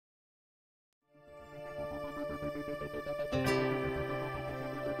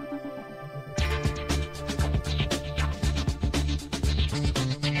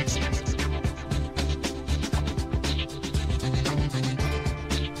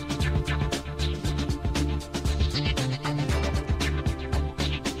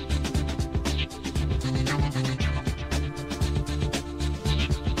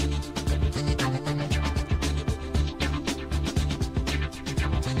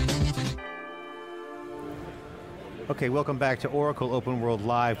Okay, welcome back to Oracle OpenWorld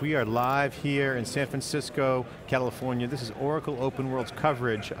Live. We are live here in San Francisco, California. This is Oracle OpenWorld's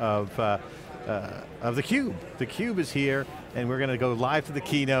coverage of theCUBE. theCUBE is here, and we're going to go live to the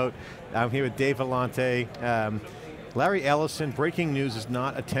keynote. I'm here with Dave Vellante. Larry Ellison, breaking news, is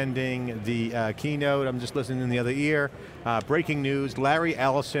not attending the keynote. I'm just listening in the other ear. Breaking news, Larry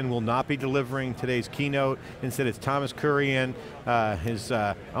Ellison will not be delivering today's keynote. Instead, it's Thomas Kurian, his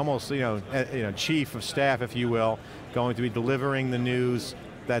almost chief of staff, if you will, going to be delivering the news.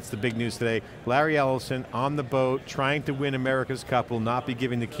 That's the big news today. Larry Ellison on the boat, trying to win America's Cup, will not be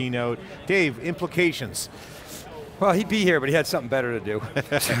giving the keynote. Dave, implications. Well, he'd be here, but he had something better to do.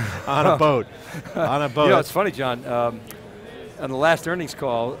 On a boat, on a boat. You know, it's funny, John. On the last earnings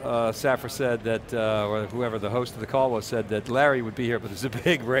call, Safra said that, or whoever the host of the call was, said that Larry would be here, but there's a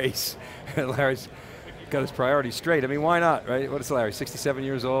big race. Larry's got his priorities straight. I mean, why not, right? What is Larry, 67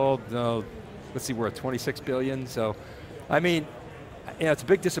 years old? No, let's see, worth 26 billion. So, I mean, it's a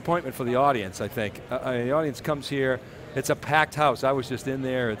big disappointment for the audience, I think. The audience comes here, it's a packed house. I was just in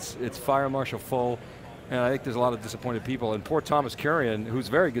there, it's fire marshal full. And I think there's a lot of disappointed people. And poor Thomas Kurian, who's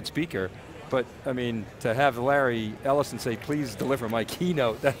a very good speaker, but I mean, to have Larry Ellison say, please deliver my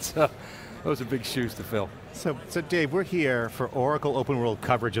keynote, those are big shoes to fill. So Dave, we're here for Oracle OpenWorld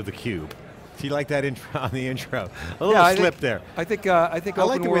coverage of theCUBE. Do you like that intro on the intro? A little slip there. I think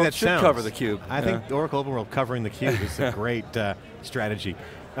OpenWorld should cover theCUBE. I think Oracle OpenWorld covering theCUBE is a great strategy.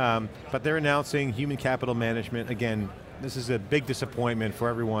 But they're announcing human capital management. Again, this is a big disappointment for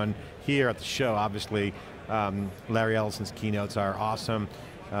everyone here at the show, obviously. Larry Ellison's keynotes are awesome.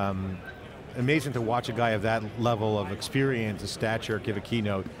 Amazing to watch a guy of that level of experience and stature give a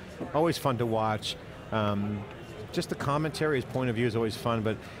keynote. Always fun to watch. Just the commentary, his point of view is always fun,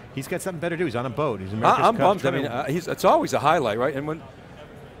 but he's got something better to do. He's on a boat. He's America's I'm Cup. bummed. I mean, it's always a highlight, right? And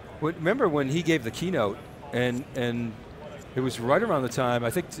remember when he gave the keynote, and it was right around the time, I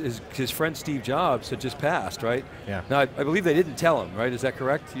think his friend Steve Jobs had just passed, right? Yeah. Now, I believe they didn't tell him, right? Is that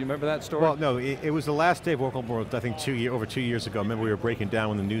correct? Do you remember that story? Well, no, it was the last day of Oracle World, I think over 2 years ago. Remember we were breaking down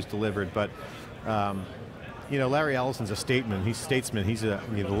when the news delivered, but you know, Larry Ellison's a statesman. He's the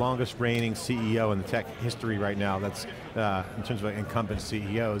longest reigning CEO in the tech history right now. That's in terms of incumbent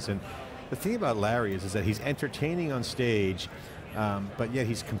CEOs. And the thing about Larry is that he's entertaining on stage, but yet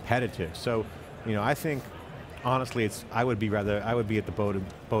he's competitive. So, you know, I think, honestly, I would be at the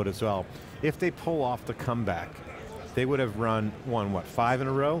boat as well. If they pull off the comeback, they would have won what, 5 in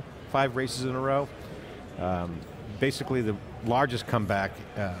a row? 5 races in a row? Basically the largest comeback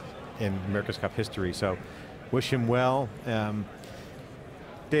in America's Cup history, so wish him well.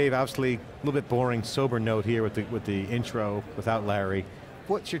 Dave, obviously, a little bit boring, sober note here with the intro without Larry.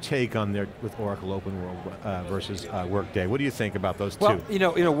 What's your take on with Oracle OpenWorld versus Workday? What do you think about those two? Well, you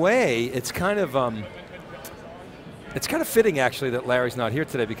know, in a way, it's kind of fitting, actually, that Larry's not here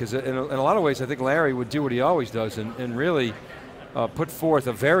today, because in a lot of ways, I think Larry would do what he always does and really put forth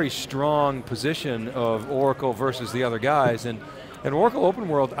a very strong position of Oracle versus the other guys. And Oracle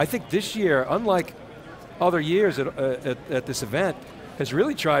OpenWorld, I think this year, unlike other years at this event, has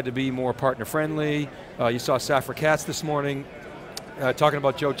really tried to be more partner-friendly. You saw Safra Katz this morning talking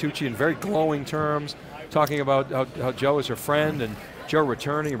about Joe Tucci in very glowing terms, talking about how Joe is her friend, and Joe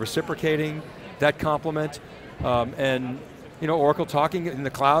returning and reciprocating that compliment. And you know, Oracle talking in the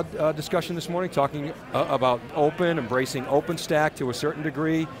cloud discussion this morning, talking about open, embracing OpenStack to a certain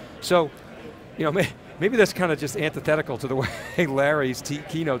degree. So, you know, maybe that's kind of just antithetical to the way Larry's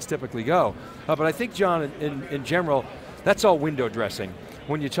keynotes typically go. But I think, John, in general, that's all window dressing.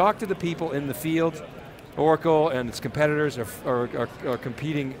 When you talk to the people in the field, Oracle and its competitors are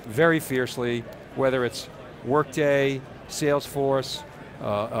competing very fiercely, whether it's Workday, Salesforce,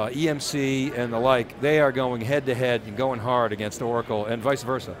 EMC and the like. They are going head to head and going hard against Oracle, and vice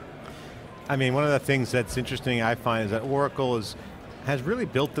versa. I mean, one of the things that's interesting I find is that Oracle has really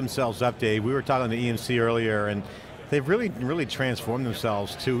built themselves up, Dave. We were talking to EMC earlier, and they've really transformed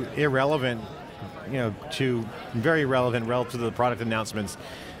themselves to irrelevant, you know, to very relevant relative to the product announcements.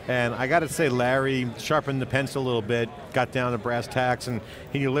 And I got to say, Larry sharpened the pencil a little bit, got down to brass tacks, and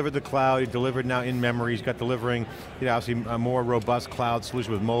he delivered the cloud. He delivered now in memory. He's got delivering, you know, obviously a more robust cloud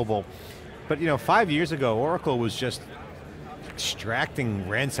solution with mobile. But you know, 5 years ago, Oracle was just extracting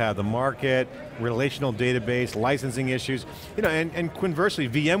rents out of the market, relational database, licensing issues, you know, and conversely,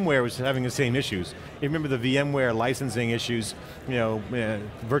 VMware was having the same issues. You remember the VMware licensing issues, you know,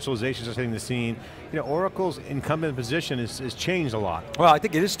 virtualizations are hitting the scene. You know, Oracle's incumbent position has changed a lot. Well, I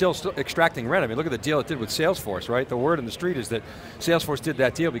think it is still extracting rent. I mean, look at the deal it did with Salesforce, right? The word in the street is that Salesforce did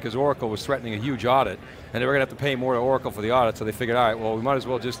that deal because Oracle was threatening a huge audit, and they were going to have to pay more to Oracle for the audit, so they figured, all right, well, we might as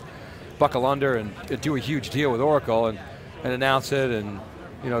well just buckle under and do a huge deal with Oracle and announce it and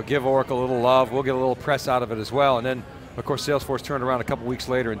give Oracle a little love. We'll get a little press out of it as well. And then, of course, Salesforce turned around a couple weeks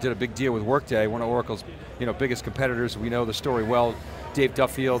later and did a big deal with Workday, one of Oracle's biggest competitors. We know the story well. Dave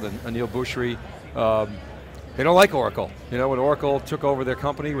Duffield and Anil Bhusri. They don't like Oracle. When Oracle took over their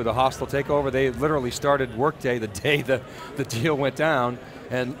company with a hostile takeover, they literally started Workday the day the deal went down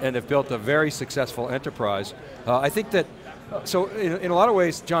and have built a very successful enterprise. I think that, so in a lot of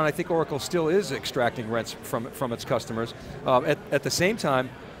ways, John, I think Oracle still is extracting rents from its customers. At the same time,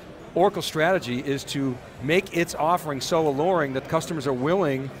 Oracle's strategy is to make its offering so alluring that customers are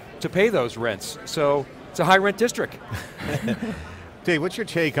willing to pay those rents. So it's a high rent district. Dave, what's your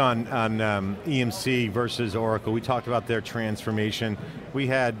take on EMC versus Oracle? We talked about their transformation. We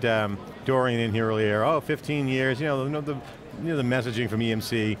had Dorian in here earlier. 15 years. The messaging from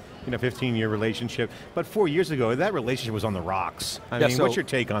EMC. 15-year relationship. But 4 years ago, that relationship was on the rocks. What's your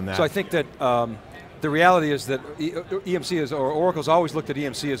take on that? So I think that the reality is that EMC or Oracle's always looked at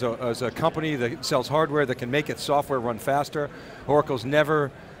EMC as a company that sells hardware that can make its software run faster. Oracle's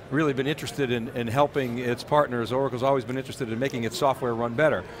never really been interested in helping its partners. Oracle's always been interested in making its software run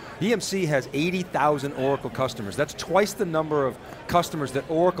better. EMC has 80,000 Oracle customers. That's twice the number of customers that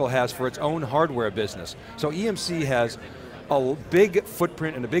Oracle has for its own hardware business. So EMC has a big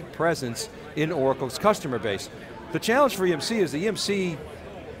footprint and a big presence in Oracle's customer base. The challenge for EMC is that EMC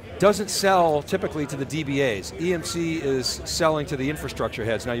doesn't sell typically to the DBAs. EMC is selling to the infrastructure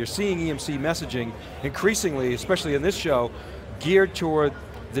heads. Now you're seeing EMC messaging increasingly, especially in this show, geared toward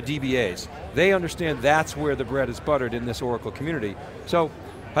the DBAs. They understand that's where the bread is buttered in this Oracle community. So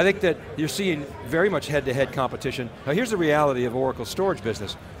I think that you're seeing very much head-to-head competition. Now here's the reality of Oracle's storage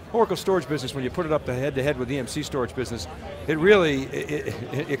business. Oracle storage business, when you put it up head-to-head with EMC storage business, it really,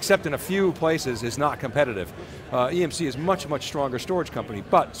 except in a few places, is not competitive. EMC is much, much stronger storage company.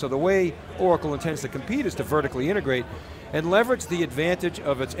 So the way Oracle intends to compete is to vertically integrate and leverage the advantage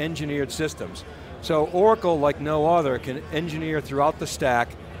of its engineered systems. So Oracle, like no other, can engineer throughout the stack.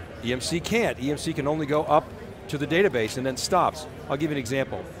 EMC can't. EMC can only go up to the database and then stops. I'll give you an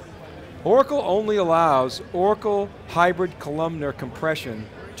example. Oracle only allows Oracle hybrid columnar compression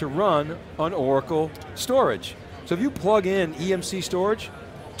to run on Oracle storage. So if you plug in EMC storage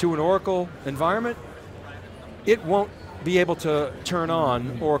to an Oracle environment, it won't be able to turn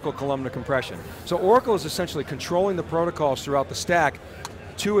on Oracle columnar compression. So Oracle is essentially controlling the protocols throughout the stack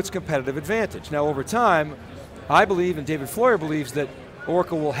to its competitive advantage. Now over time, I believe, and David Floyer believes, that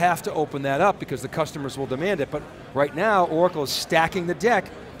Oracle will have to open that up because the customers will demand it, but right now Oracle is stacking the deck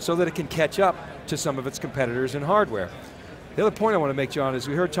so that it can catch up to some of its competitors in hardware. The other point I want to make, John, is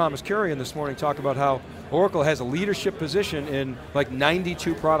we heard Thomas Kurian this morning talk about how Oracle has a leadership position in like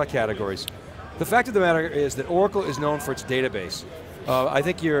 92 product categories. The fact of the matter is that Oracle is known for its database. I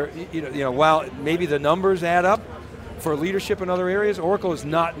think while maybe the numbers add up for leadership in other areas, Oracle is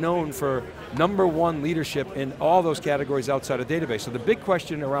not known for #1 leadership in all those categories outside of database. So the big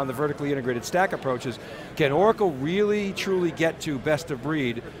question around the vertically integrated stack approach is, can Oracle really truly get to best of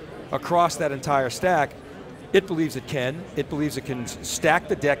breed across that entire stack? It believes it can. It believes it can stack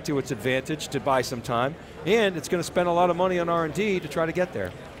the deck to its advantage to buy some time, and it's going to spend a lot of money on R&D to try to get there.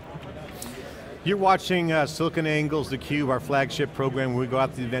 You're watching SiliconANGLE's theCUBE, our flagship program where we go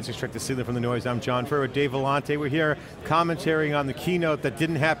out to the events, extract the signal from the noise. I'm John Furrier with Dave Vellante. We're here commentating on the keynote that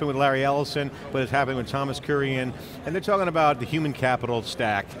didn't happen with Larry Ellison, but it's happening with Thomas Kurian. And they're talking about the human capital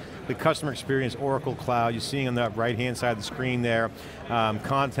stack, the customer experience Oracle Cloud. You're seeing on the right-hand side of the screen there,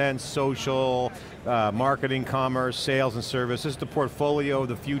 content, social, marketing, commerce, sales, and service. This is the portfolio of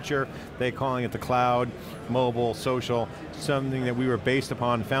the future. They're calling it the cloud, mobile, social, something that we were based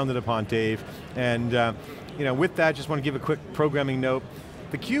upon, founded upon, Dave. And with that, just want to give a quick programming note.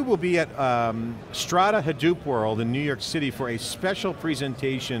 theCUBE will be at Strata Hadoop World in New York City for a special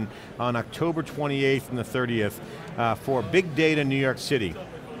presentation on October 28th and the 30th for Big Data New York City.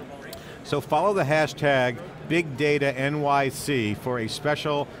 So follow the hashtag BigDataNYC for a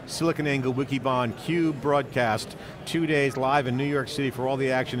special SiliconANGLE Wikibon CUBE broadcast, 2 days live in New York City for all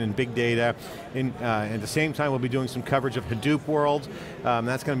the action in big data. At the same time, we'll be doing some coverage of Hadoop World.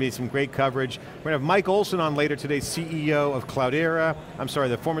 That's going to be some great coverage. We're going to have Mike Olson on later today, CEO of Cloudera. I'm sorry,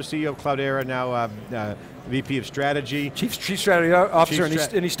 the former CEO of Cloudera, now VP of Strategy. Chief Strategy Officer,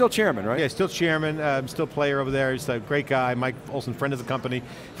 and he's still chairman, right? Yeah, still chairman, still player over there. He's a great guy. Mike Olson, friend of the company,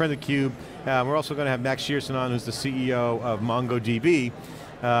 friend of theCUBE. We're also going to have Max Shearson on, who's the CEO of MongoDB.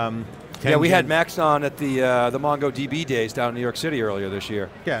 Yeah, we had Max on at the MongoDB days down in New York City earlier this year.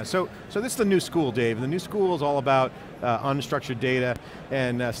 Yeah, so this is the new school, Dave. The new school is all about unstructured data,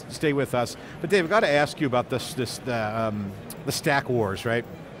 and stay with us. But Dave, I've got to ask you about the stack wars, right?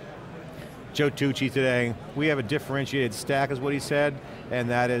 Joe Tucci today, we have a differentiated stack is what he said, and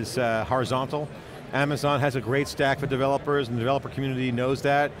that is horizontal. Amazon has a great stack for developers, and the developer community knows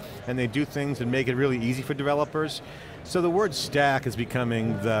that, and they do things and make it really easy for developers. So the word stack is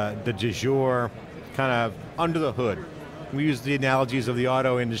becoming the du jour, kind of under the hood. We use the analogies of the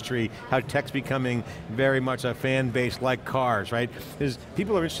auto industry, how tech's becoming very much a fan base like cars, right?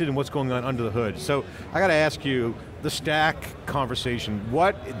 People are interested in what's going on under the hood. So I got to ask you, the stack conversation,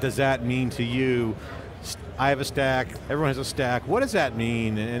 what does that mean to you? I have a stack, everyone has a stack. What does that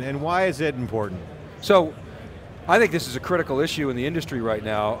mean, and why is it important? So, I think this is a critical issue in the industry right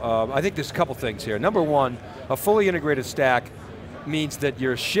now. I think there's a couple things here. Number one, a fully integrated stack means that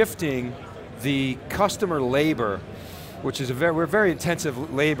you're shifting the customer labor, which is we're a very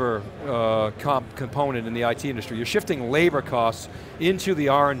intensive labor component in the IT industry. You're shifting labor costs into the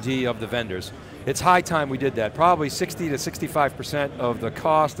R&D of the vendors. It's high time we did that. Probably 60 to 65% of the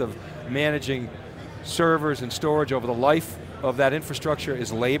cost of managing servers and storage over the life of that infrastructure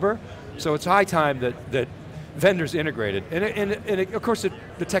is labor. So it's high time that vendors integrated. And of course,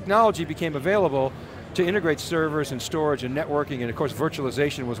 the technology became available to integrate servers and storage and networking, and of course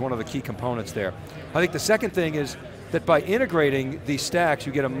virtualization was one of the key components there. I think the second thing is that by integrating these stacks,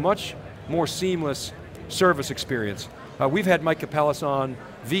 you get a much more seamless service experience. We've had Mike Capellas on.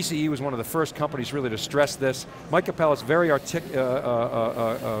 VCE was one of the first companies really to stress this. Mike Capellas,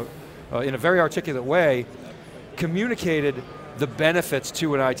 in a very articulate way, communicated the benefits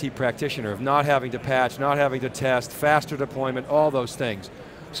to an IT practitioner of not having to patch, not having to test, faster deployment, all those things.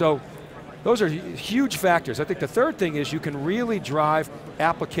 So those are huge factors. I think the third thing is you can really drive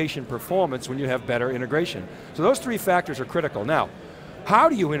application performance when you have better integration. So those three factors are critical. Now, how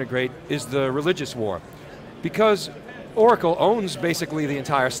do you integrate is the religious war. Because Oracle owns basically the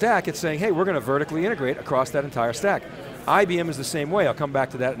entire stack, it's saying, hey, we're going to vertically integrate across that entire stack. IBM is the same way, I'll come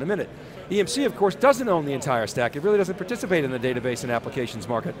back to that in a minute. EMC, of course, doesn't own the entire stack. It really doesn't participate in the database and applications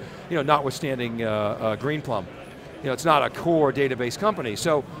market, notwithstanding Greenplum. It's not a core database company.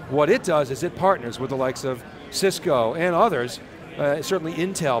 So what it does is it partners with the likes of Cisco and others, certainly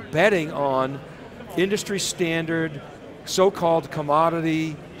Intel, betting on industry standard, so-called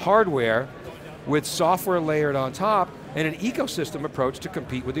commodity hardware with software layered on top and an ecosystem approach to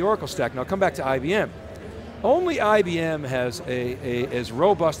compete with the Oracle stack. Now I'll come back to IBM. Only IBM has as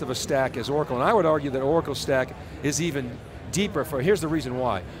robust of a stack as Oracle, and I would argue that Oracle's stack is even deeper here's the reason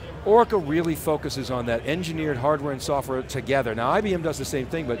why. Oracle really focuses on that engineered hardware and software together. Now IBM does the same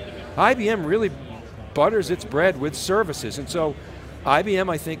thing, but IBM really butters its bread with services, and so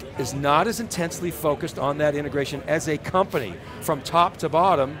IBM, I think, is not as intensely focused on that integration as a company from top to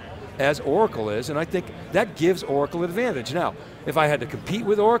bottom as Oracle is, and I think that gives Oracle advantage. Now, if I had to compete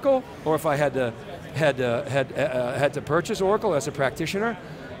with Oracle, or if I had to purchase Oracle as a practitioner,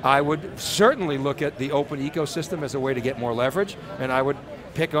 I would certainly look at the open ecosystem as a way to get more leverage, and I would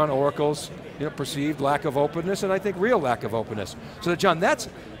pick on Oracle's perceived lack of openness, and I think real lack of openness. So John, that's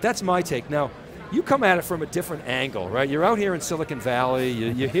my take. Now, you come at it from a different angle, right? You're out here in Silicon Valley,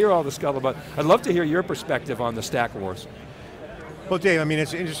 you hear all the scuttlebutt. I'd love to hear your perspective on the stack wars. Well, Dave,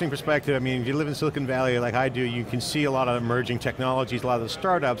 it's an interesting perspective. If you live in Silicon Valley like I do, you can see a lot of emerging technologies, a lot of the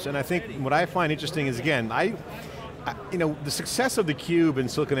startups, and I think what I find interesting is, again, the success of theCUBE and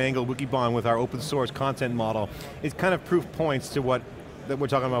SiliconANGLE Wikibon with our open source content model is kind of proof points to what that we're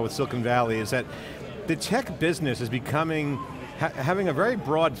talking about with Silicon Valley, is that the tech business is becoming, having a very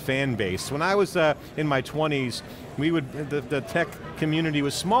broad fan base. When I was in my 20s, the tech community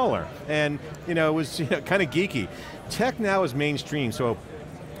was smaller, and it was kind of geeky. Tech now is mainstream, so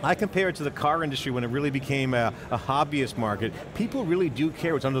I compare it to the car industry when it really became a hobbyist market. People really do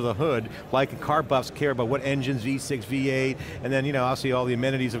care what's under the hood, like car buffs care about what engines, V6, V8, and then obviously all the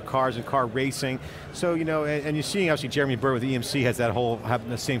amenities of cars and car racing. So and you're seeing obviously Jeremy Burr with EMC has have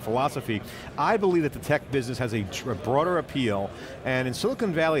the same philosophy. I believe that the tech business has a broader appeal, and in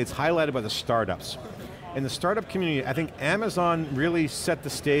Silicon Valley it's highlighted by the startups. In the startup community, I think Amazon really set the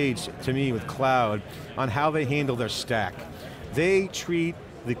stage, to me, with cloud, on how they handle their stack. They treat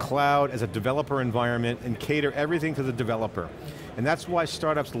the cloud as a developer environment and cater everything to the developer. And that's why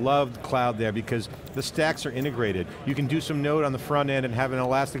startups love cloud there, because the stacks are integrated. You can do some Node on the front end and have an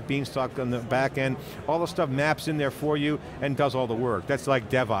elastic beanstalk on the back end. All the stuff maps in there for you and does all the work. That's like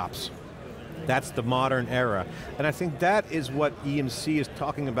DevOps. That's the modern era. And I think that is what EMC is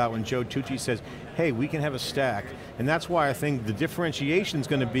talking about when Joe Tucci says, hey, we can have a stack. And that's why I think the differentiation is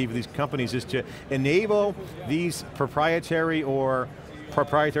going to be for these companies is to enable these proprietary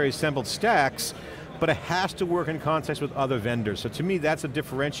assembled stacks, but it has to work in context with other vendors. So to me, that's a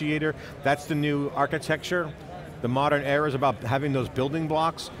differentiator. That's the new architecture. The modern era is about having those building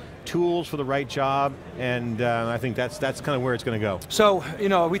blocks. tools for the right job, and I think that's kind of where it's going to go. So,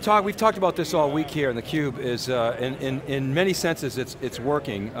 we've talked about this all week here in theCUBE, is in many senses it's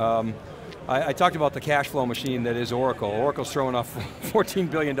working. I talked about the cash flow machine that is Oracle. Oracle's throwing off $14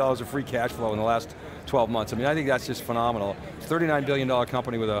 billion of free cash flow in the last 12 months. I mean, I think that's just phenomenal. It's a $39 billion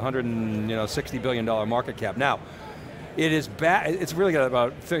company with a $160 billion market cap. Now, it's really got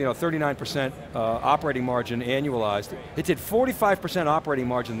about 39% operating margin annualized. It did 45% operating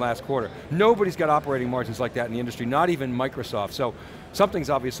margin last quarter. Nobody's got operating margins like that in the industry, not even Microsoft. So something's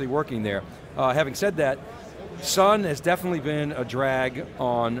obviously working there. Having said that, Sun has definitely been a drag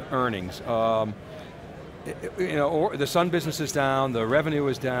on earnings. The Sun business is down, the revenue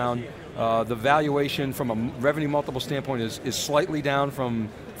is down, the valuation from a revenue multiple standpoint is slightly down from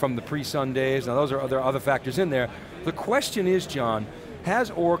the pre-Sun days. Now there are other factors in there. The question is, John,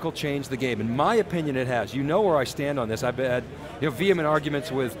 has Oracle changed the game? In my opinion, it has. You know where I stand on this. I've had vehement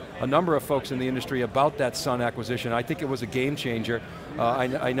arguments with a number of folks in the industry about that Sun acquisition. I think it was a game changer.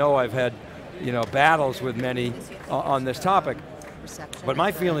 I know I've had battles with many on this topic. But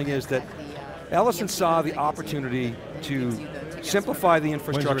my feeling is that Ellison saw the opportunity to simplify the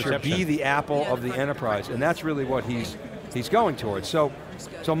infrastructure, be the Apple of the enterprise, and that's really what he's going towards. So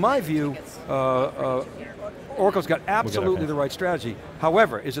my view, Oracle's got absolutely the right strategy.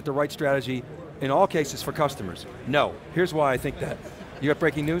 However, is it the right strategy in all cases for customers? No. Here's why I think that. You got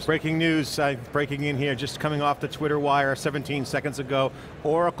breaking news? Breaking news, breaking in here, just coming off the Twitter wire 17 seconds ago.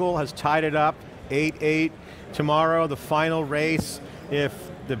 Oracle has tied it up, 8-8. Tomorrow, the final race, if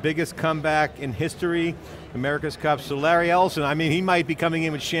the biggest comeback in history, America's Cup. So Larry Ellision, I mean, he might be coming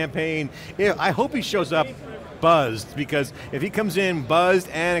in with champagne. I hope he shows up buzzed, because if he comes in buzzed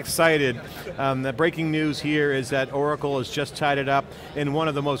and excited, the breaking news here is that Oracle has just tied it up in one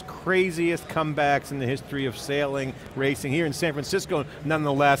of the most craziest comebacks in the history of sailing racing here in San Francisco,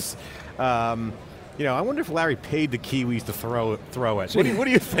 nonetheless. I wonder if Larry paid the Kiwis to throw it. What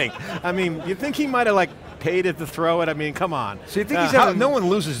do you think? I mean, you think he might have paid it to throw it? I mean, come on. So you think he's having, no one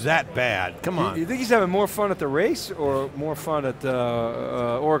loses that bad. Come on. You think he's having more fun at the race or more fun at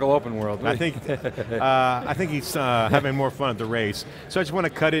Oracle OpenWorld? I think he's having more fun at the race. So I just want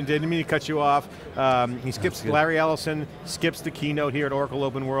to cut in. Didn't mean to cut you off. He skips. Larry Ellison skips the keynote here at Oracle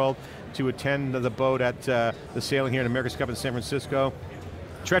OpenWorld to attend the boat at the sailing here in America's Cup in San Francisco.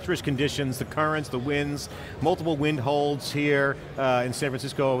 Treacherous conditions, the currents, the winds, multiple wind holds here in San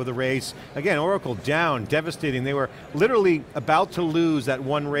Francisco over the race. Again, Oracle down, devastating. They were literally about to lose that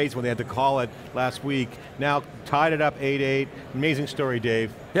one race when they had to call it last week. Now tied it up 8-8. Amazing story,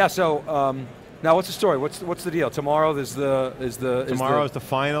 Dave. Yeah. So now what's the story? What's the deal? Tomorrow is the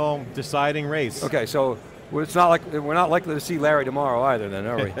final deciding race. Okay, so. It's not like we're not likely to see Larry tomorrow either, then,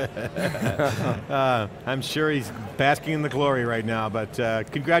 are we? I'm sure he's basking in the glory right now. But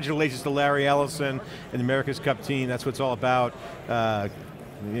congratulations to Larry Ellison and the America's Cup team. That's what it's all about.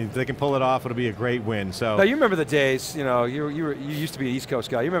 If they can pull it off, it'll be a great win. So now you remember the days. You used to be an East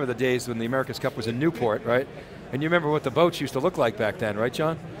Coast guy. You remember the days when the America's Cup was in Newport, right? And you remember what the boats used to look like back then, right,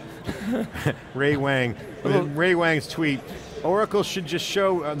 John? Ray Wang. Ray Wang's tweet. Oracle should just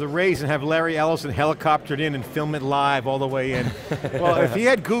show the race and have Larry Ellison helicoptered in and film it live all the way in. Well, if he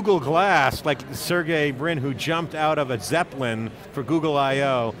had Google Glass, like Sergey Brin, who jumped out of a Zeppelin for Google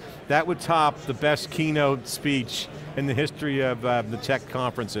I/O, that would top the best keynote speech in the history of the tech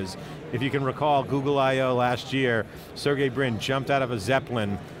conferences. If you can recall Google I/O last year, Sergey Brin jumped out of a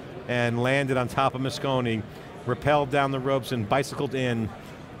Zeppelin and landed on top of Moscone, rappelled down the ropes and bicycled in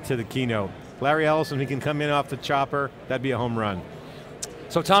to the keynote. Larry Ellison, he can come in off the chopper, that'd be a home run.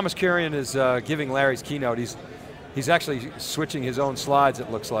 So Thomas Kurian is giving Larry's keynote. He's actually switching his own slides,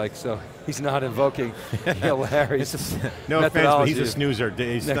 it looks like, so he's not invoking Larry's no offense, but he's a snoozer.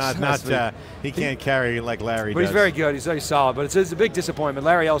 He's he can't carry like Larry does. He's very good, he's very solid, but it's a big disappointment.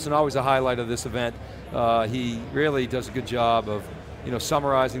 Larry Ellison, always a highlight of this event. He really does a good job of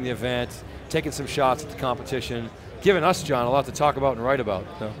summarizing the event, taking some shots at the competition, giving us, John, a lot to talk about and write about.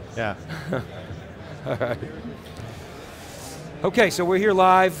 So. Yeah. All right. Okay, so we're here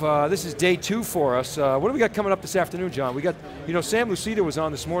live. This is day 2 for us. What do we got coming up this afternoon, John? We got, Sam Lucida was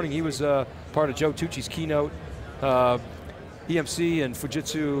on this morning. He was part of Joe Tucci's keynote. EMC and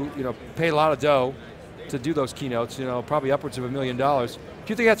Fujitsu, paid a lot of dough to do those keynotes. Probably upwards of $1 million. Do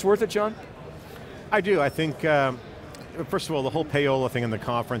you think that's worth it, John? I do. I think. First of all, the whole payola thing in the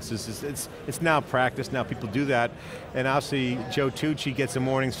conference it's now practice. Now people do that, and obviously Joe Tucci gets a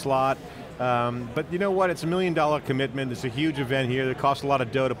morning slot. But you know what? It's $1 million commitment. It's a huge event here. It costs a lot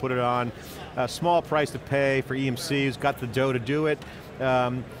of dough to put it on. A small price to pay for EMC, who's got the dough to do it.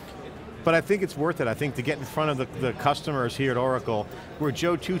 But I think it's worth it. I think to get in front of the customers here at Oracle, where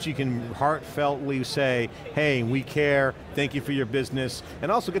Joe Tucci can heartfeltly say, hey, we care, thank you for your business,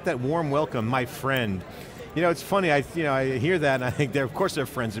 and also get that warm welcome, my friend. You know, it's funny, I hear that and I think of course they're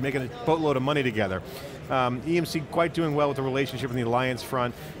friends, they're making a boatload of money together. EMC quite doing well with the relationship in the alliance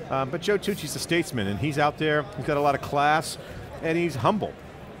front, but Joe Tucci's a statesman and he's out there, he's got a lot of class, and he's humble.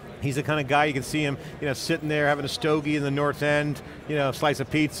 He's the kind of guy you can see him, sitting there having a stogie in the North End, a slice of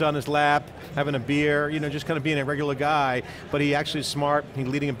pizza on his lap, having a beer, just kind of being a regular guy, but he actually is smart, he's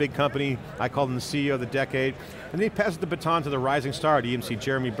leading a big company, I call him the CEO of the decade, and then he passes the baton to the rising star at EMC,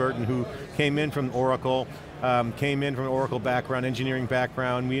 Jeremy Burton, who came in from Oracle, Oracle background, engineering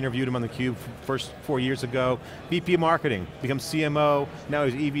background. We interviewed him on theCUBE first 4 years ago. VP of Marketing, becomes CMO, now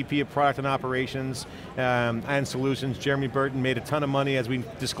he's EVP of Product and Operations and Solutions. Jeremy Burton made a ton of money as we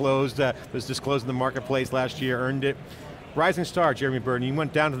disclosed, was disclosed in the marketplace last year, earned it. Rising star, Jeremy Burton. He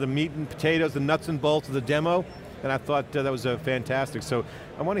went down to the meat and potatoes, the nuts and bolts of the demo, and I thought that was fantastic. So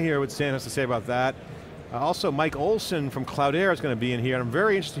I want to hear what Sam has to say about that. Also, Mike Olson from Cloudera is going to be in here, and I'm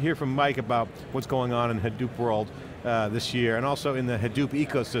very interested to hear from Mike about what's going on in Hadoop world this year, and also in the Hadoop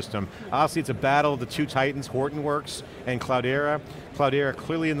ecosystem. Obviously, it's a battle of the two titans, Hortonworks and Cloudera. Cloudera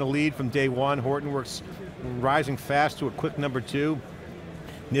clearly in the lead from day one, Hortonworks rising fast to a quick number 2.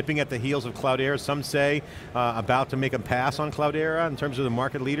 Nipping at the heels of Cloudera, some say, about to make a pass on Cloudera in terms of the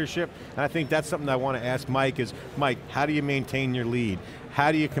market leadership. And I think that's something I want to ask Mike is, Mike, how do you maintain your lead?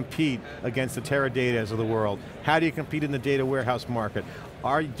 How do you compete against the Teradata's of the world? How do you compete in the data warehouse market?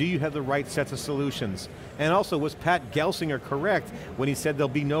 Do you have the right sets of solutions? And also, was Pat Gelsinger correct when he said there'll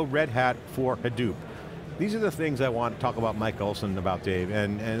be no Red Hat for Hadoop? These are the things I want to talk about Mike Olson about, Dave,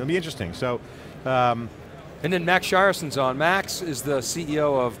 and it'll be interesting. So. And then Max Schierson's on. Max is the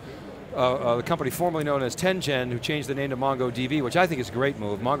CEO of the company formerly known as 10gen, who changed the name to MongoDB, which I think is a great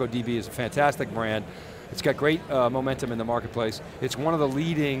move. MongoDB is a fantastic brand. It's got great momentum in the marketplace. It's one of the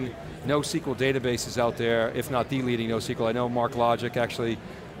leading NoSQL databases out there, if not the leading NoSQL. I know Mark Logic actually,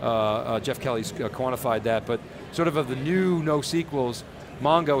 Jeff Kelly's quantified that, but sort of the new NoSQLs,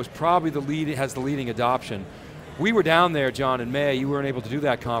 Mongo is probably has the leading adoption. We were down there, John, in May. You weren't able to do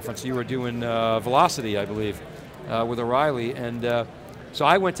that conference. You were doing Velocity, I believe, with O'Reilly, and so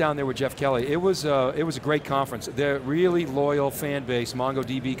I went down there with Jeff Kelly. It was a great conference. They're really loyal fan base,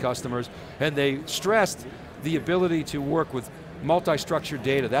 MongoDB customers, and they stressed the ability to work with multi-structured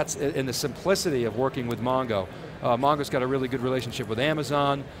data. That's in the simplicity of working with Mongo. Mongo's got a really good relationship with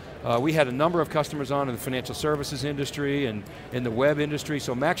Amazon. We had a number of customers on in the financial services industry and in the web industry,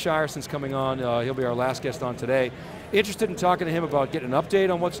 so Max Schierson's coming on, he'll be our last guest on today. Interested in talking to him about getting an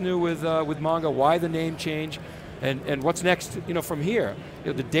update on what's new with Mongo, why the name change, and what's next from here.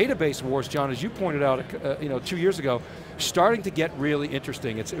 The database wars, John, as you pointed out 2 years ago, starting to get really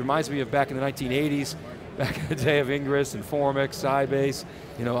interesting. It reminds me of back in the 1980s, back in the day of Ingres and Formix, Sybase,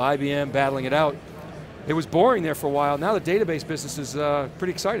 IBM battling it out. It was boring there for a while. Now the database business is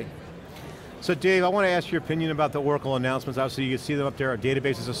pretty exciting. So Dave, I want to ask your opinion about the Oracle announcements. Obviously you can see them up there,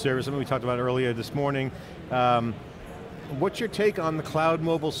 database as a service, something we talked about earlier this morning. What's your take on the cloud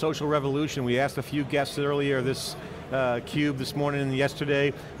mobile social revolution? We asked a few guests earlier this CUBE this morning and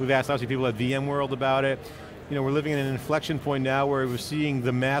yesterday. We've asked obviously people at VMworld about it. We're living in an inflection point now where we're seeing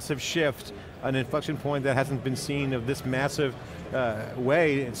the massive shift, an inflection point that hasn't been seen of this massive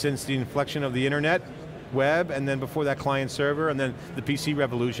way since the inflection of the internet, web, and then before that client server, and then the PC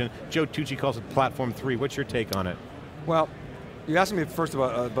revolution. Joe Tucci calls it Platform 3. What's your take on it? Well, you asked me first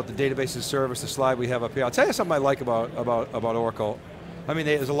about the database as a service, the slide we have up here. I'll tell you something I like about Oracle. I mean,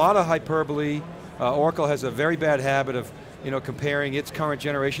 there's a lot of hyperbole. Oracle has a very bad habit of comparing its current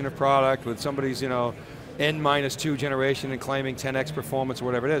generation of product with somebody's N-2 generation and claiming 10x performance or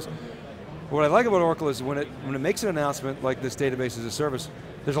whatever it is. What I like about Oracle is when it makes an announcement like this database as a service,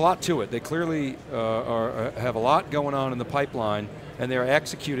 there's a lot to it. They clearly have a lot going on in the pipeline, and they're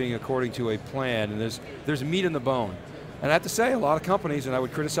executing according to a plan, and there's meat in the bone. And I have to say, a lot of companies, and I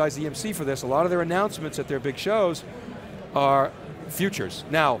would criticize the EMC for this, a lot of their announcements at their big shows are futures.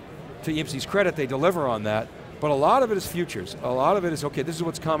 Now, to EMC's credit, they deliver on that, but a lot of it is futures. A lot of it is, okay, this is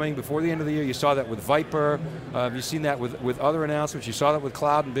what's coming before the end of the year. You saw that with Viper, you've seen that with other announcements, you saw that with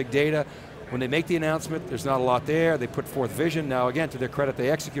cloud and big data. When they make the announcement, there's not a lot there. They put forth vision. Now again, to their credit,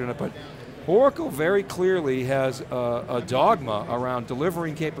 they execute on it, but Oracle very clearly has a dogma around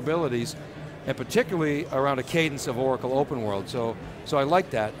delivering capabilities, and particularly around a cadence of Oracle OpenWorld. So I like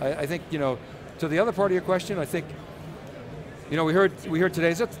that. I think, to the other part of your question, I think You know, we heard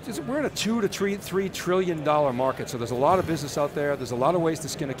today, we're in a $2 to $3 trillion market, so there's a lot of business out there, there's a lot of ways to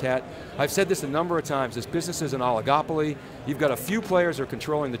skin a cat. I've said this a number of times, this business is an oligopoly. You've got a few players who are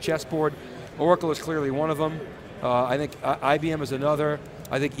controlling the chessboard. Oracle is clearly one of them. I think IBM is another.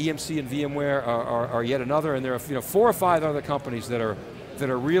 I think EMC and VMware are yet another, and there are 4 or 5 other companies that are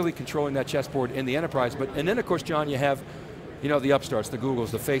really controlling that chessboard in the enterprise. And then of course, John, you have the upstarts, the Googles,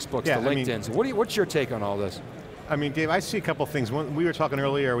 the Facebooks, the LinkedIns. What's your take on all this? I mean, Dave, I see a couple things. We were talking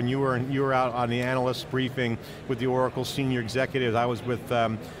earlier when you were out on the analyst briefing with the Oracle senior executives. I was with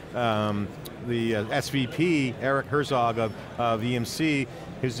the SVP, Eric Herzog of EMC,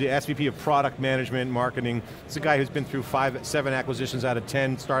 who's the SVP of product management and marketing. He's a guy who's been through 7 acquisitions out of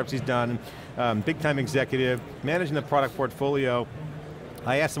 10 startups he's done, big time executive, managing the product portfolio.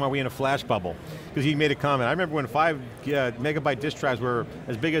 I asked him, are we in a flash bubble? Because he made a comment. I remember when 5 megabyte disk drives were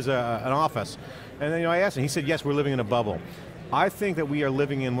as big as an office. And then I asked him, he said, yes, we're living in a bubble. I think that we are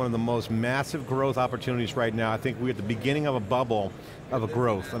living in one of the most massive growth opportunities right now. I think we're at the beginning of a bubble of a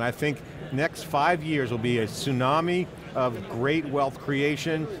growth. And I think next 5 years will be a tsunami of great wealth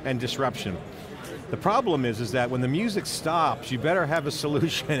creation and disruption. The problem is that when the music stops, you better have a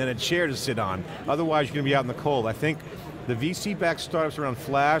solution and a chair to sit on. Otherwise, you're going to be out in the cold. I think the VC-backed startups around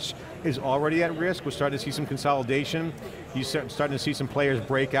flash is already at risk. We're starting to see some consolidation. You're starting to see some players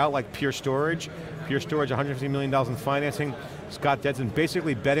break out, like Pure Storage. Pure Storage, $150 million in financing. Scott Dedson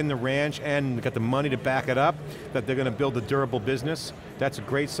basically betting the ranch and got the money to back it up, that they're going to build a durable business. That's a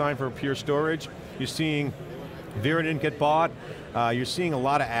great sign for Pure Storage. You're seeing Viridin get bought. You're seeing a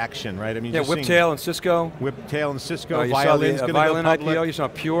lot of action, right? I mean, yeah, Whiptail and Cisco. Whiptail and Cisco. Violin's going to go public. IPO. You saw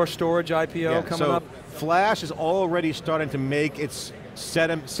Pure Storage IPO coming up. Flash is already starting to make its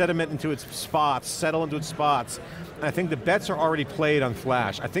sediment into its spots, settle into its spots. And I think the bets are already played on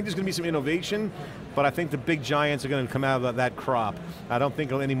flash. I think there's going to be some innovation, but I think the big giants are going to come out of that crop. I don't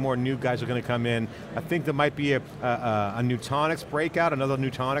think any more new guys are going to come in. I think there might be a Nutanix breakout, another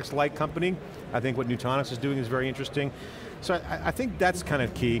Nutanix-like company. I think what Nutanix is doing is very interesting. So I think that's kind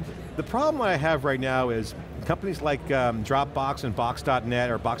of key. The problem I have right now is companies like Dropbox and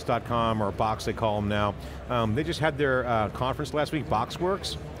Box.net or Box.com or Box they call them now. They just had their conference last week,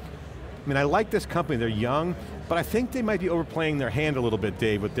 BoxWorks. I mean, I like this company, they're young, but I think they might be overplaying their hand a little bit,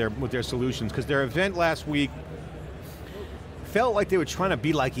 Dave, with their solutions, because their event last week felt like they were trying to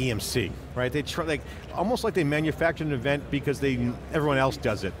be like EMC, right? Almost like they manufactured an event because everyone else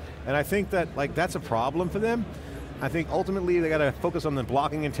does it. And I think that that's a problem for them. I think ultimately they got to focus on the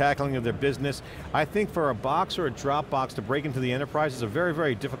blocking and tackling of their business. I think for a Box or a Dropbox to break into the enterprise is a very,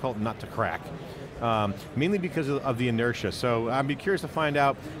 very difficult nut to crack. Mainly because of the inertia. So I'd be curious to find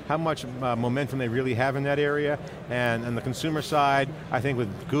out how much momentum they really have in that area. And on the consumer side, I think with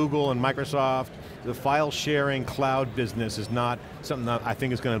Google and Microsoft, the file sharing cloud business is not something that I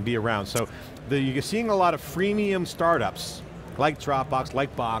think is going to be around. So you're seeing a lot of freemium startups, like Dropbox,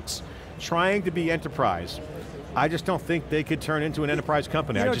 like Box, trying to be enterprise. I just don't think they could turn into an enterprise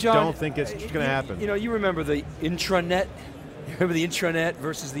company. I just don't think it's going to happen. You remember the intranet? You remember the intranet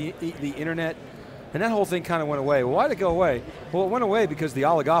versus the internet? And that whole thing kind of went away. Well, why did it go away? Well, it went away because the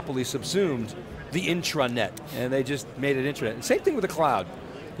oligopoly subsumed the intranet, and they just made it intranet. And same thing with the cloud.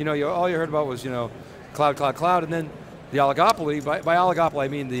 All you heard about was cloud, cloud, cloud, and then the oligopoly. By oligopoly, I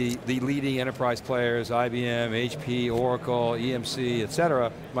mean the leading enterprise players: IBM, HP, Oracle, EMC, et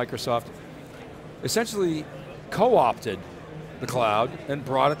cetera, Microsoft. Essentially co-opted the cloud and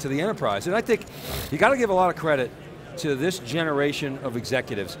brought it to the enterprise. And I think you got to give a lot of credit to this generation of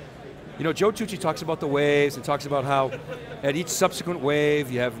executives. Joe Tucci talks about the waves and talks about how at each subsequent wave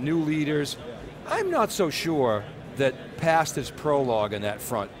you have new leaders. I'm not so sure that past is prologue on that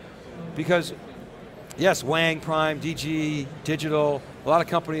front. Because yes, Wang, Prime, DG, Digital, a lot of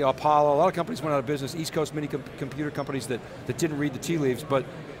companies, Apollo, a lot of companies went out of business, East Coast mini computer companies that didn't read the tea leaves, but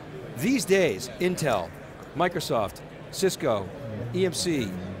these days, Intel, Microsoft, Cisco,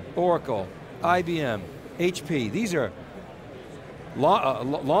 EMC, Oracle, IBM, HP, these are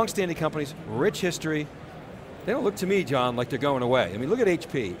long-standing companies, rich history. They don't look to me, John, like they're going away. I mean, look at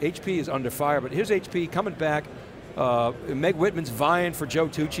HP. HP is under fire, but here's HP coming back. Meg Whitman's vying for Joe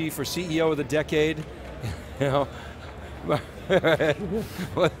Tucci for CEO of the decade.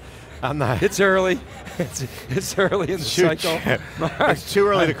 I'm not. It's early. It's early in the cycle. It's too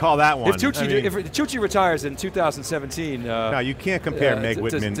early to call that one. If Tucci retires in 2017, no, you can't compare Meg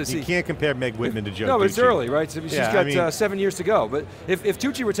Whitman. You can't compare Meg Whitman to Joe. No, but it's early, right? So she's got 7 years to go. But if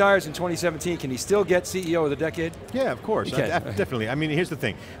Tucci retires in 2017, can he still get CEO of the decade? Yeah, of course, definitely. I mean, here's the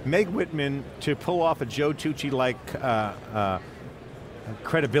thing: Meg Whitman, to pull off a Joe Tucci-like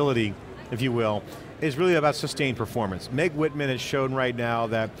credibility, if you will, is really about sustained performance. Meg Whitman has shown right now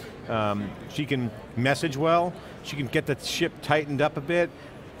that she can message well, she can get the ship tightened up a bit,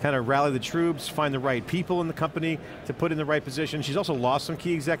 kind of rally the troops, find the right people in the company to put in the right position. She's also lost some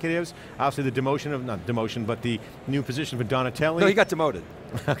key executives. Obviously the demotion of, not demotion, but the new position for Donatelli. No, he got demoted.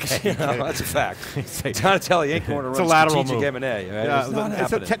 Okay. That's a fact. Donatelli ain't going to run strategic M&A. Right? Yeah,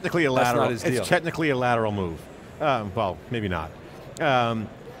 it's technically a lateral. That's not his deal. It's technically a lateral move. Well, maybe not.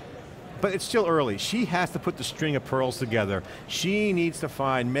 But it's still early. She has to put the string of pearls together. She needs to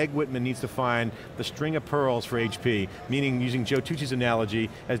find, Meg Whitman needs to find the string of pearls for HP, meaning using Joe Tucci's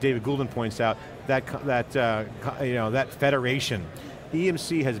analogy, as David Goulden points out, that federation.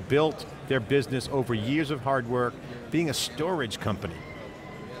 EMC has built their business over years of hard work, being a storage company.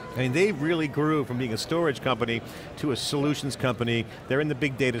 I mean, they really grew from being a storage company to a solutions company. They're in the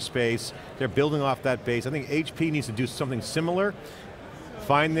big data space. They're building off that base. I think HP needs to do something similar,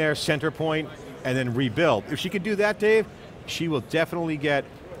 find their center point, and then rebuild. If she could do that, Dave, she will definitely get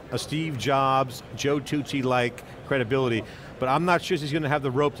a Steve Jobs, Joe Tucci-like credibility. But I'm not sure she's going to have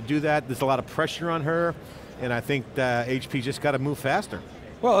the rope to do that. There's a lot of pressure on her, and I think HP just got to move faster.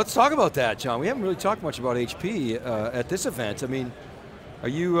 Well, let's talk about that, John. We haven't really talked much about HP at this event. I mean, are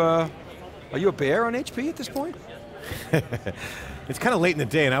you a bear on HP at this point? It's kind of late in the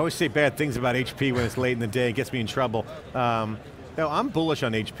day, and I always say bad things about HP when it's late in the day. It gets me in trouble. No, I'm bullish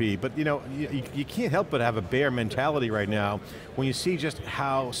on HP, but you can't help but have a bear mentality right now when you see just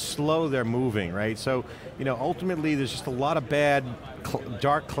how slow they're moving, right? So, ultimately there's just a lot of bad,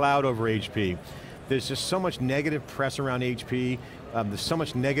 dark cloud over HP. There's just so much negative press around HP. There's so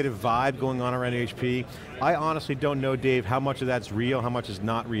much negative vibe going on around HP. I honestly don't know, Dave, how much of that's real, how much is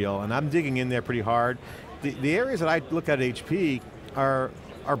not real, and I'm digging in there pretty hard. The areas that I look at HP are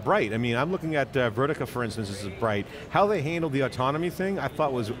bright. I mean, I'm looking at Vertica, for instance, this is bright. How they handled the autonomy thing, I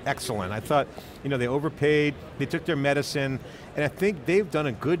thought was excellent. I thought, they overpaid, they took their medicine, and I think they've done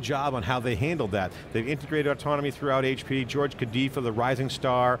a good job on how they handled that. They've integrated autonomy throughout HP. George Kadifa, the rising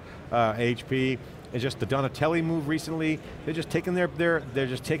star, HP, and just the Donatelli move recently, they're just taking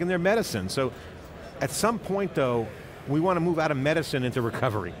their medicine. So, at some point though, we want to move out of medicine into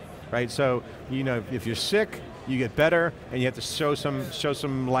recovery, right? So, if you're sick, you get better, and you have to show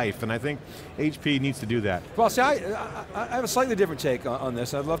some life, and I think HP needs to do that. Well, see, I have a slightly different take on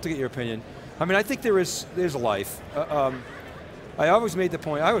this. I'd love to get your opinion. I mean, I think there's a life. I always made the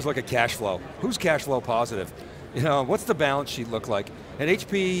point, I always look at cash flow. Who's cash flow positive? What's the balance sheet look like? And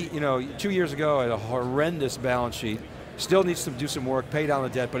HP, 2 years ago, had a horrendous balance sheet. Still needs to do some work, pay down the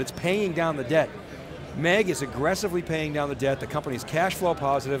debt, but it's paying down the debt. Meg is aggressively paying down the debt. The company's cash flow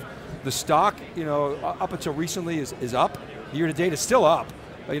positive. The stock, up until recently is up. Year to date is still up.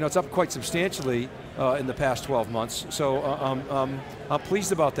 It's up quite substantially in the past 12 months. So I'm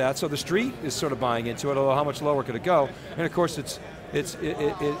pleased about that. So the street is sort of buying into it, although how much lower could it go? And of course it's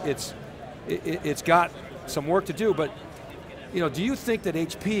got some work to do, but do you think that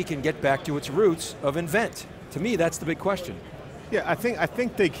HP can get back to its roots of invent? To me, that's the big question. Yeah, I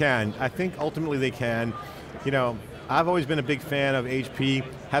think they can. I think ultimately they can. I've always been a big fan of HP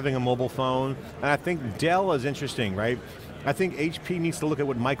having a mobile phone, and I think Dell is interesting, right? I think HP needs to look at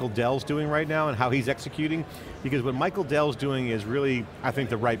what Michael Dell's doing right now and how he's executing, because what Michael Dell's doing is really, I think,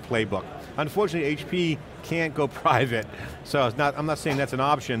 the right playbook. Unfortunately, HP can't go private, so I'm not saying that's an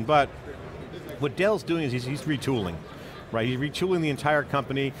option, but what Dell's doing is he's retooling. Right, he's retooling the entire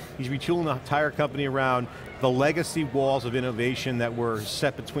company. He's retooling the entire company around the legacy walls of innovation that were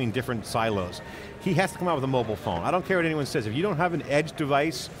set between different silos. He has to come out with a mobile phone. I don't care what anyone says. If you don't have an edge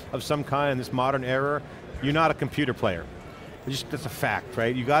device of some kind in this modern era, you're not a computer player. That's a fact,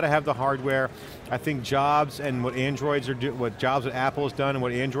 right? You got to have the hardware. I think Jobs and what Jobs at Apple has done and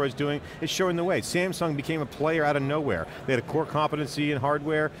what Android's doing is showing the way. Samsung became a player out of nowhere. They had a core competency in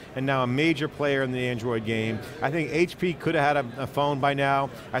hardware and now a major player in the Android game. I think HP could have had a phone by now.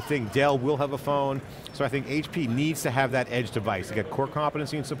 I think Dell will have a phone. So I think HP needs to have that edge device. They got core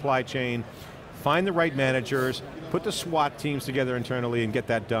competency in supply chain, find the right managers, put the SWAT teams together internally and get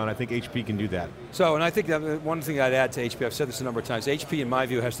that done. I think HP can do that. So, and I think that one thing I'd add to HP, I've said this a number of times, HP in my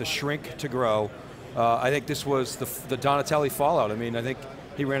view has to shrink to grow. I think this was the Donatelli fallout. I mean, I think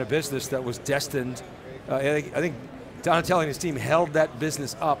he ran a business that was destined, I think Donatelli and his team held that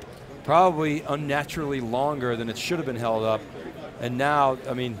business up probably unnaturally longer than it should have been held up. And now,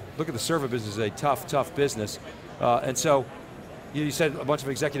 I mean, look at the server business, a tough business. And so, you said a bunch of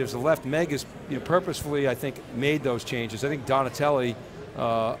executives have left. Meg has purposefully, I think, made those changes. I think Donatelli,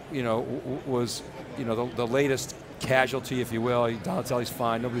 was the latest casualty, if you will. Donatelli's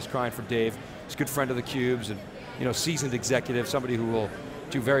fine. Nobody's crying for Dave. He's a good friend of the Cubes and seasoned executive, somebody who will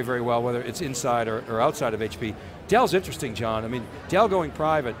do very, very well, whether it's inside or outside of HP. Dell's interesting, John. I mean, Dell going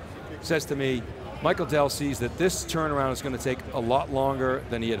private says to me, Michael Dell sees that this turnaround is going to take a lot longer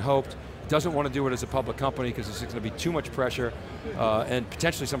than he had hoped, doesn't want to do it as a public company because it's going to be too much pressure, and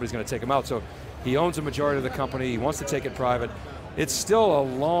potentially somebody's going to take him out. So he owns a majority of the company, he wants to take it private. It's still a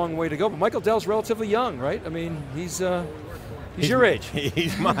long way to go, but Michael Dell's relatively young, right? I mean, he's your age.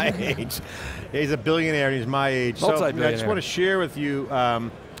 He's my age. He's a billionaire and he's my age. So I just want to share with you,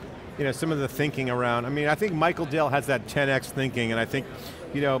 some of the thinking around, I think Michael Dell has that 10x thinking, and I think,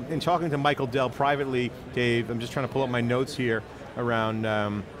 in talking to Michael Dell privately, Dave, I'm just trying to pull up my notes here around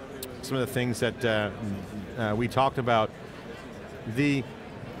some of the things that we talked about. The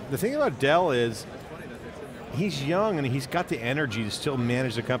thing about Dell is, he's young and he's got the energy to still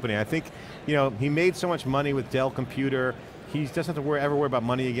manage the company. I think, he made so much money with Dell Computer, he doesn't have to ever worry about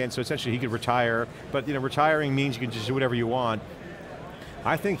money again, so essentially he could retire, but retiring means you can just do whatever you want.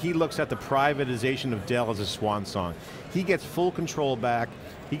 I think he looks at the privatization of Dell as a swan song. He gets full control back,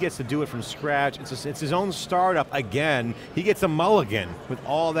 he gets to do it from scratch, it's his own startup again, he gets a mulligan with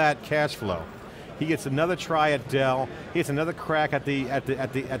all that cash flow. He gets another try at Dell, he gets another crack at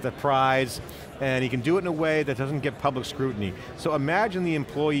the prize, and he can do it in a way that doesn't get public scrutiny. So imagine the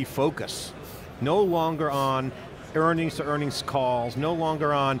employee focus, no longer on earnings to earnings calls, no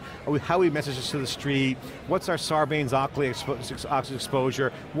longer on how we message this to the street, what's our Sarbanes-Oxley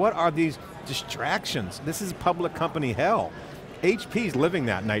exposure, what are these distractions? This is public company hell. HP's living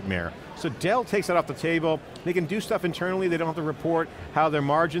that nightmare. So Dell takes that off the table, they can do stuff internally, they don't have to report how their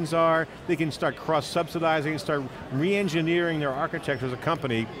margins are, they can start cross-subsidizing, start re-engineering their architecture as a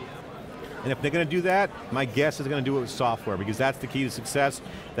company. And if they're going to do that, my guess is going to do it with software, because that's the key to success.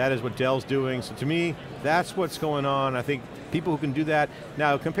 That is what Dell's doing. So to me, that's what's going on. I think people who can do that,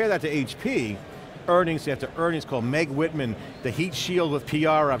 now compare that to HP, earnings after earnings call. Meg Whitman, the heat shield with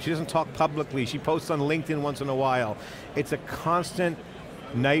PR up. She doesn't talk publicly, she posts on LinkedIn once in a while. It's a constant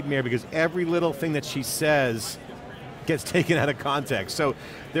nightmare because every little thing that she says gets taken out of context. So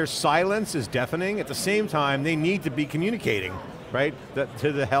their silence is deafening. At the same time, they need to be communicating, right,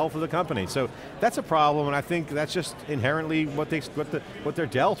 to the health of the company. So that's a problem, and I think that's just inherently what they're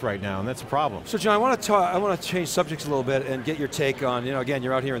dealt right now, and that's a problem. So John, I want to change subjects a little bit and get your take on, again,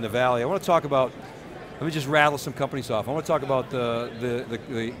 you're out here in the Valley. I want to talk about, let me just rattle some companies off. I want to talk about the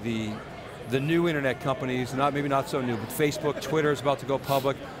new internet companies, maybe not so new, but Facebook, Twitter is about to go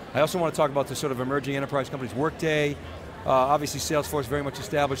public. I also want to talk about the sort of emerging enterprise companies, Workday, obviously Salesforce very much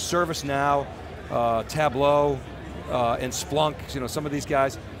established, ServiceNow, Tableau, and Splunk, some of these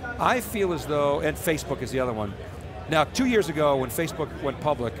guys. I feel as though, and Facebook is the other one. Now, 2 years ago when Facebook went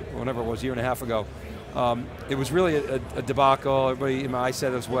public, whenever it was, a year and a half ago, it was really a debacle. Everybody, I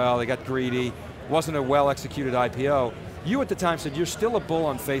said as well, they got greedy. Wasn't a well-executed IPO. You at the time said you're still a bull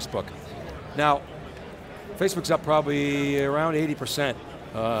on Facebook. Now, Facebook's up probably around 80% in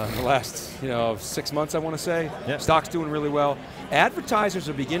the last 6 months, I want to say. Yeah. Stock's doing really well. Advertisers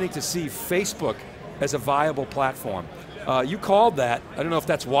are beginning to see Facebook as a viable platform. You called that, I don't know if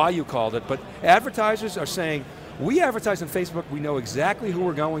that's why you called it, but advertisers are saying, we advertise on Facebook, we know exactly who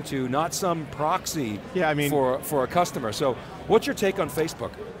we're going to, not some proxy for a customer. So what's your take on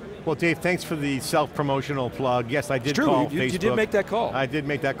Facebook? Well, Dave, thanks for the self-promotional plug. Yes, I did call Facebook. You did make that call. I did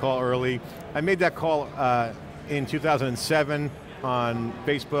make that call early. I made that call in 2007 on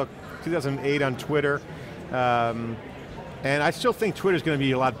Facebook, 2008 on Twitter. And I still think Twitter's going to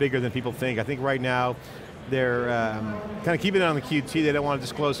be a lot bigger than people think. I think right now they're kind of keeping it on the QT. They don't want to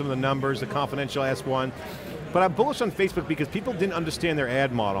disclose some of the numbers, the confidential S1. But I'm bullish on Facebook because people didn't understand their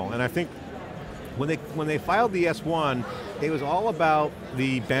ad model. And I think when they filed the S1, it was all about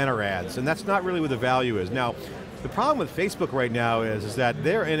the banner ads, and that's not really where the value is. Now, the problem with Facebook right now is that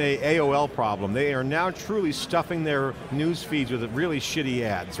they're in a AOL problem. They are now truly stuffing their news feeds with really shitty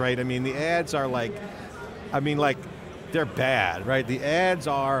ads, right? I mean, the ads are they're bad, right? The ads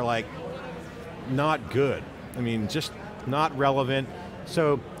are not good. I mean, just not relevant.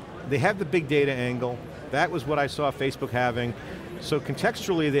 So they have the big data angle. That was what I saw Facebook having. So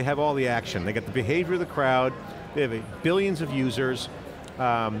contextually, they have all the action. They got the behavior of the crowd. They have billions of users. They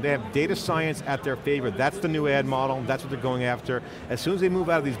have data science at their favor. That's the new ad model. That's what they're going after. As soon as they move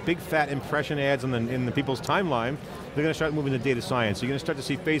out of these big fat impression ads in the people's timeline, they're going to start moving to data science. You're going to start to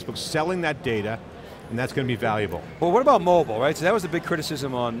see Facebook selling that data, and that's going to be valuable. Well, what about mobile, right? So that was the big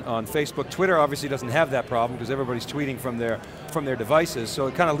criticism on Facebook. Twitter obviously doesn't have that problem because everybody's tweeting from their devices. So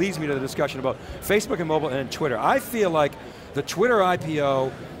it kind of leads me to the discussion about Facebook and mobile and Twitter. I feel like the Twitter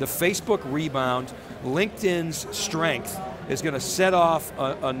IPO, the Facebook rebound, LinkedIn's strength is going to set off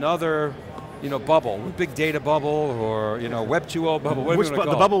another bubble, big data bubble, or Web 2.0 bubble. What Which do you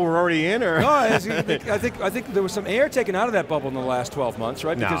the bubble we're already in, or? No, I think there was some air taken out of that bubble in the last 12 months,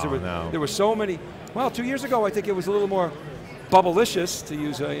 right? Because there were so many. Well, 2 years ago, I think it was a little more bubblicious, to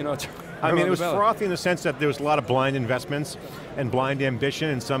use a I mean, it was frothy in the sense that there was a lot of blind investments and blind ambition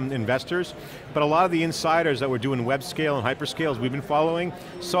in some investors, but a lot of the insiders that were doing web scale and hyperscales we've been following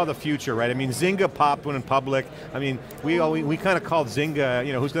saw the future, right? I mean, Zynga popped when in public. I mean, we kind of called Zynga,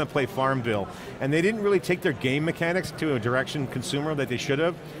 who's going to play Farmville, and they didn't really take their game mechanics to a direction consumer that they should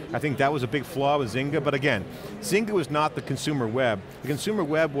have. I think that was a big flaw with Zynga, but again, Zynga was not the consumer web. The consumer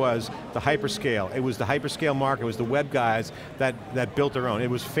web was the hyperscale. It was the hyperscale market. It was the web guys that built their own. It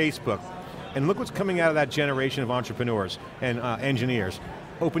was Facebook. And look what's coming out of that generation of entrepreneurs and engineers.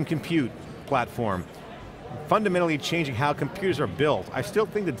 Open compute platform, fundamentally changing how computers are built. I still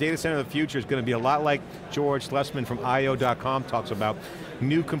think the data center of the future is going to be a lot like George Schlesman from IO.com talks about.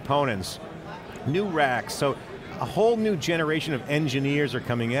 New components, new racks, so a whole new generation of engineers are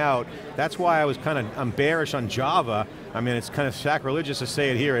coming out. That's why I'm bearish on Java. I mean, it's kind of sacrilegious to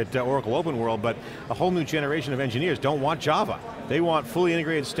say it here at Oracle OpenWorld, but a whole new generation of engineers don't want Java. They want fully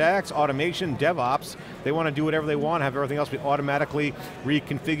integrated stacks, automation, DevOps. They want to do whatever they want, have everything else be automatically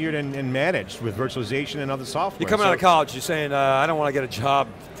reconfigured and managed with virtualization and other software. You're coming out of college, you're saying, I don't want to get a job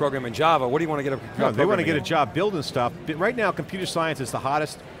programming Java. What do you want to get a job programming? They want to get a job building stuff. But right now, computer science is the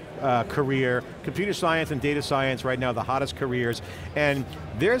hottest career. Computer science and data science right now, the hottest careers. And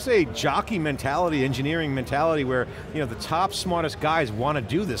there's a jockey mentality, engineering mentality where the top smartest guys want to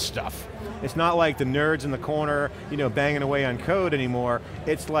do this stuff. It's not like the nerds in the corner, banging away on code anymore.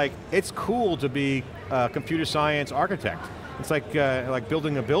 It's like, it's cool to be a computer science architect. It's like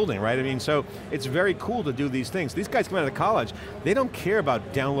building a building, right? I mean, so it's very cool to do these things. These guys come out of college, they don't care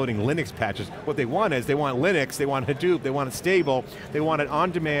about downloading Linux patches. What they want is, they want Linux, they want Hadoop, they want it stable, they want it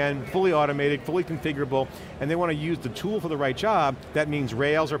on demand, fully automated, fully configurable, and they want to use the tool for the right job. That means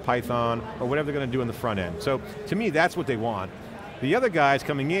Rails or Python, or whatever they're going to do in the front end. So to me, that's what they want. The other guys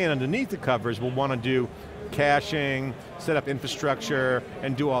coming in underneath the covers will want to do caching, set up infrastructure,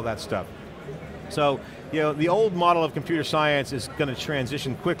 and do all that stuff. So, the old model of computer science is going to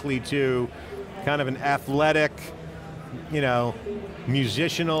transition quickly to kind of an athletic,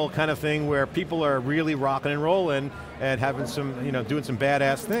 musicianal kind of thing where people are really rocking and rolling and having some, doing some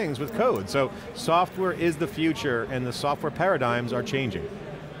badass things with code. So software is the future, and the software paradigms are changing.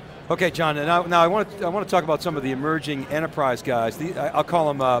 Okay, John, and now I want to talk about some of the emerging enterprise guys. I'll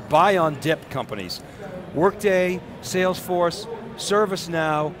call them buy on dip companies. Workday, Salesforce,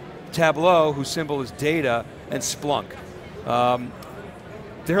 ServiceNow, Tableau, whose symbol is data, and Splunk.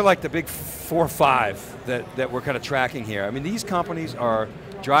 They're like the big 4 or 5 that we're kind of tracking here. I mean, these companies are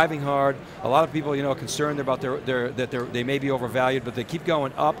driving hard. A lot of people, are concerned about they may be overvalued, but they keep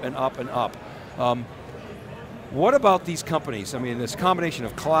going up and up and up. What about these companies? I mean, this combination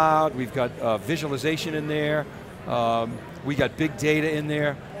of cloud, we've got visualization in there, we got big data in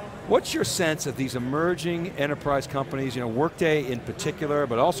there. What's your sense of these emerging enterprise companies, Workday in particular,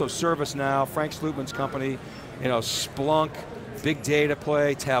 but also ServiceNow, Frank Slootman's company, Splunk, big data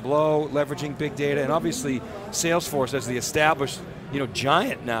play, Tableau, leveraging big data, and obviously Salesforce as the established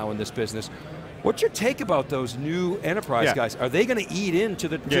giant now in this business. What's your take about those new enterprise guys? Are they going to eat into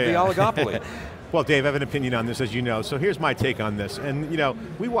the oligopoly? Well, Dave, I have an opinion on this, as you know, so here's my take on this. And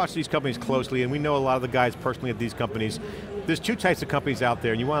we watch these companies closely, and we know a lot of the guys personally at these companies. There's 2 types of companies out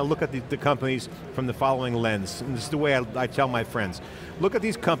there, and you want to look at the companies from the following lens, and this is the way I tell my friends. Look at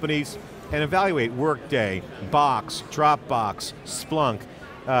these companies and evaluate Workday, Box, Dropbox, Splunk,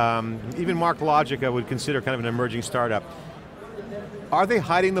 even MarkLogic I would consider kind of an emerging startup. Are they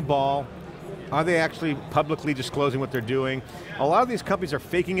hiding the ball? Are they actually publicly disclosing what they're doing? A lot of these companies are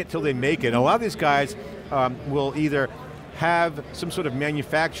faking it till they make it. And a lot of these guys will either have some sort of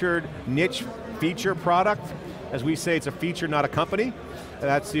manufactured niche feature product. As we say, it's a feature, not a company.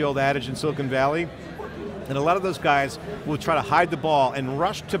 That's the old adage in Silicon Valley. And a lot of those guys will try to hide the ball and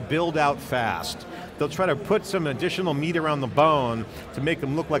rush to build out fast. They'll try to put some additional meat around the bone to make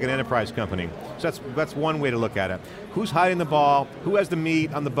them look like an enterprise company. So that's one way to look at it. Who's hiding the ball? Who has the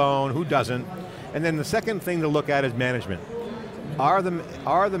meat on the bone? Who doesn't? And then the second thing to look at is management. Are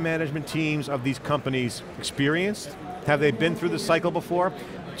the management teams of these companies experienced? Have they been through the cycle before?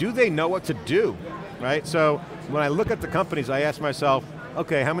 Do they know what to do, right? So when I look at the companies, I ask myself,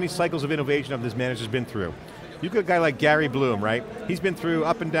 okay, how many cycles of innovation have this manager's been through? You get a guy like Gary Bloom, right? He's been through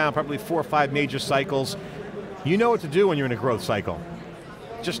up and down probably 4 or 5 major cycles. You know what to do when you're in a growth cycle.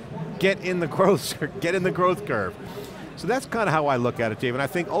 Just get in the growth curve. So that's kind of how I look at it, Dave, and I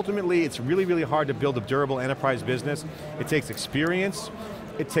think ultimately it's really, really hard to build a durable enterprise business. It takes experience,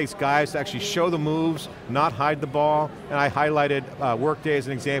 it takes guys to actually show the moves, not hide the ball, and I highlighted Workday as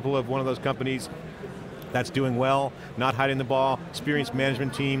an example of one of those companies that's doing well, not hiding the ball, experienced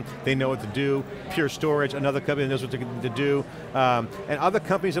management team, they know what to do. Pure Storage, another company that knows what to do. And other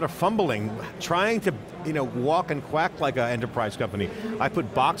companies that are fumbling, trying to walk and quack like an enterprise company. I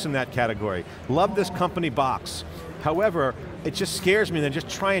put Box in that category. Love this company, Box. However, it just scares me, they're just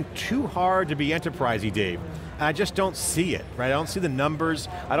trying too hard to be enterprisey, Dave. I just don't see it, right? I don't see the numbers,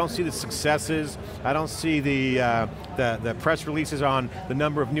 I don't see the successes, I don't see the press releases on the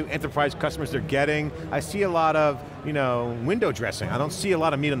number of new enterprise customers they're getting. I see a lot of window dressing. I don't see a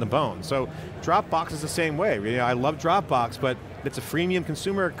lot of meat on the bone. So Dropbox is the same way. I love Dropbox, but it's a freemium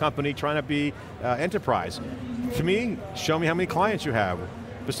consumer company trying to be enterprise. To me, show me how many clients you have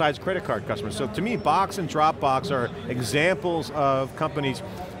besides credit card customers. So to me, Box and Dropbox are examples of companies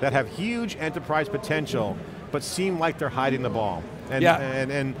that have huge enterprise potential but seem like they're hiding the ball. And,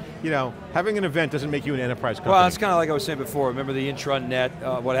 and having an event doesn't make you an enterprise company. Well, it's kind of like I was saying before, remember the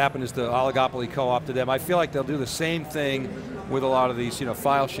intranet, what happened is the oligopoly co-opted them. I feel like they'll do the same thing with a lot of these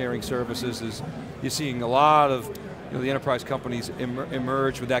file sharing services. Is you're seeing a lot of the enterprise companies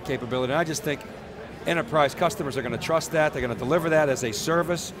emerge with that capability, and I just think enterprise customers are going to trust that, they're going to deliver that as a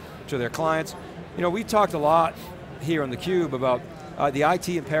service to their clients. We talked a lot here on theCUBE about the IT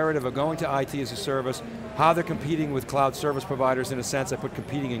imperative of going to IT as a service, how they're competing with cloud service providers in a sense. I put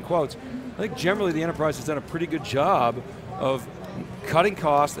competing in quotes. I think generally the enterprise has done a pretty good job of cutting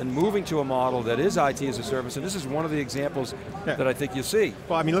costs and moving to a model that is IT as a service, and this is one of the examples that I think you'll see.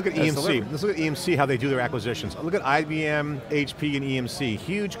 Well, I mean, look at EMC. Let's look at EMC, how they do their acquisitions. Look at IBM, HP, and EMC,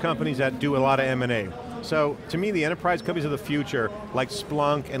 huge companies that do a lot of M&A. So, to me, the enterprise companies of the future, like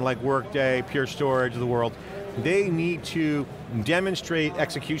Splunk and like Workday, Pure Storage of the world, they need to demonstrate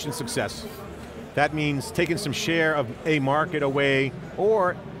execution success. That means taking some share of a market away,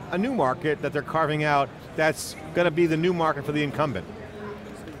 or a new market that they're carving out that's going to be the new market for the incumbent.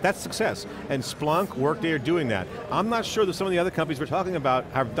 That's success, and Splunk, Workday are doing that. I'm not sure that some of the other companies we're talking about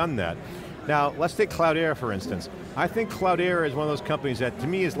have done that. Now, let's take Cloudera for instance. I think Cloudera is one of those companies that to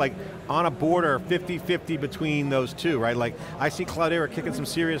me is like on a border 50-50 between those two, right? Like I see Cloudera kicking some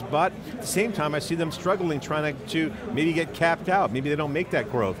serious butt, at the same time I see them struggling, trying to maybe get capped out, maybe they don't make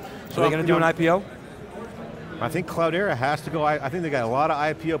that growth. So are they going to do an IPO? I think Cloudera has to go, I think they got a lot of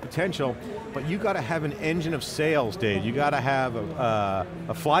IPO potential, but you got to have an engine of sales, Dave. You got to have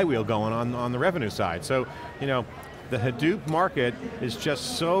a flywheel going on the revenue side. So, the Hadoop market is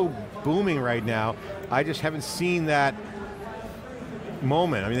just so booming right now. I just haven't seen that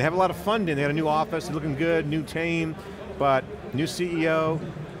moment. I mean, they have a lot of funding. They got a new office, they're looking good, new team, but new CEO,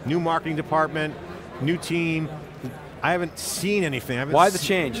 new marketing department, new team. I haven't seen anything. Why the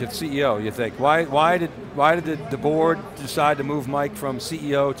change at CEO, you think? Why did the board decide to move Mike from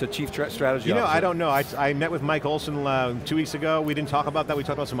CEO to Chief Strategy Officer? I don't know. I met with Mike Olson 2 weeks ago. We didn't talk about that. We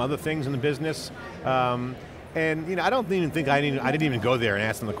talked about some other things in the business. And I don't even think I didn't even go there and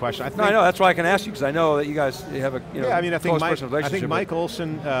ask them the question. I know, that's why I can ask you, because I know that you guys have a close personal relationship. I think Mike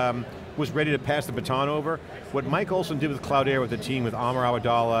Olson was ready to pass the baton over. What Mike Olson did with Cloudera with the team, with Amar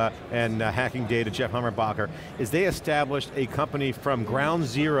Awadallah and Hacking Data, Jeff Hummerbacher, is they established a company from ground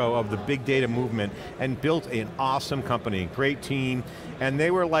zero of the big data movement and built an awesome company, great team, and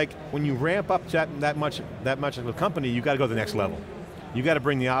they were like, when you ramp up that much of a company, you got to go to the next level. You got to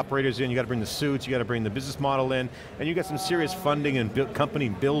bring the operators in, you got to bring the suits, you got to bring the business model in, and you got some serious funding and company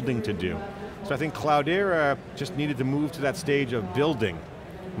building to do. So I think Cloudera just needed to move to that stage of building.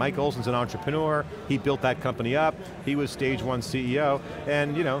 Mike Olson's an entrepreneur, he built that company up, he was stage 1 CEO,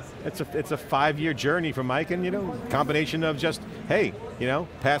 and it's a 5-year journey for Mike, and combination of just, hey,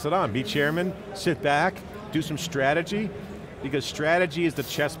 pass it on, be chairman, sit back, do some strategy, because strategy is the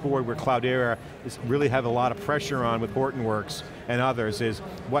chessboard where Cloudera really have a lot of pressure on with Hortonworks and others, is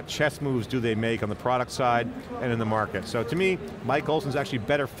what chess moves do they make on the product side and in the market. So to me, Mike Olson's actually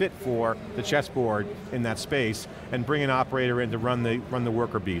better fit for the chessboard in that space, and bring an operator in to run the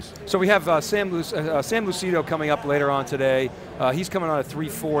worker bees. So we have Sam Lucido coming up later on today. He's coming on at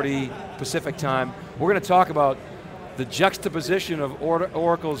 3:40 Pacific time. We're going to talk about the juxtaposition of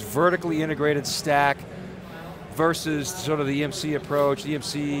Oracle's vertically integrated stack versus sort of the EMC approach,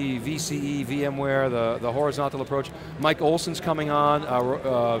 EMC, VCE, VMware, the horizontal approach. Mike Olson's coming on,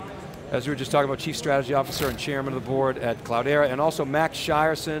 as we were just talking about, Chief Strategy Officer and Chairman of the Board at Cloudera, and also Max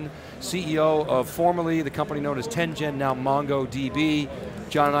Shireson, CEO of formerly the company known as 10gen, now MongoDB.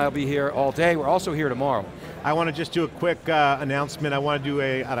 John and I will be here all day. We're also here tomorrow. I want to just do a quick announcement. I want to do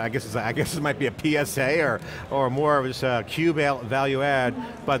I guess it might be a PSA or more of a Cube value add,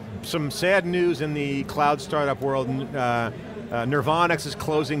 but some sad news in the cloud startup world. Nirvanix is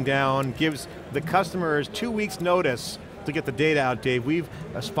closing down, gives the customers 2 weeks notice to get the data out, Dave. We've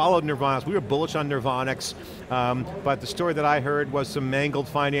followed Nirvanix. We were bullish on Nirvanix, but the story that I heard was some mangled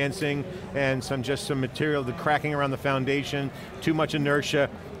financing and some material, the cracking around the foundation, too much inertia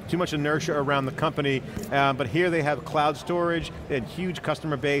around the company, but here they have cloud storage and huge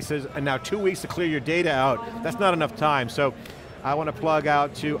customer bases, and now 2 weeks to clear your data out. That's not enough time, so I want to plug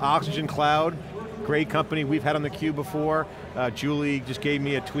out to Oxygen Cloud, great company we've had on theCUBE before. Julie just gave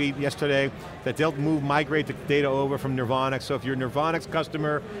me a tweet yesterday that they'll migrate the data over from Nirvanix, so if you're a Nirvanix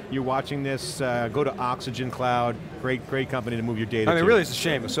customer, you're watching this, go to Oxygen Cloud, great company to move your data to. I mean, really it's a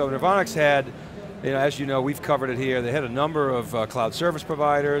shame. So Nirvanix had, as you know, we've covered it here. They had a number of cloud service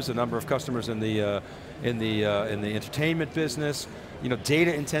providers, a number of customers in the entertainment business,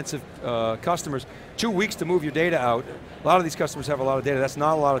 data-intensive customers. 2 weeks to move your data out. A lot of these customers have a lot of data. That's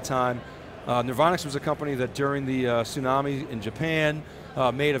not a lot of time. Nirvanix was a company that during the tsunami in Japan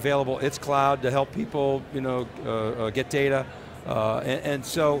made available its cloud to help people, get data, and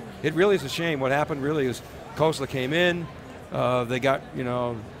so it really is a shame. What happened really is Khosla came in. They got,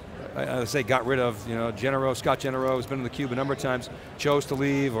 got rid of, Scott Genereux has been in the cube a number of times, chose to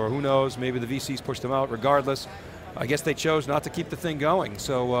leave, or who knows, maybe the VCs pushed him out. Regardless, I guess they chose not to keep the thing going.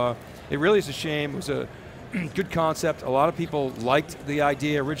 So it really is a shame. It was a good concept. A lot of people liked the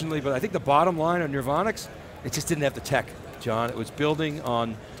idea originally, but I think the bottom line on Nirvanix, it just didn't have the tech, John. It was building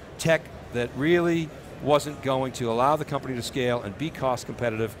on tech that really wasn't going to allow the company to scale and be cost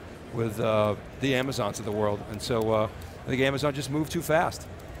competitive with the Amazons of the world. And so I think Amazon just moved too fast.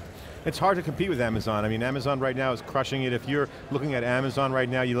 It's hard to compete with Amazon. I mean, Amazon right now is crushing it. If you're looking at Amazon right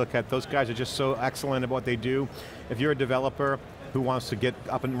now, you look at those guys are just so excellent at what they do. If you're a developer who wants to get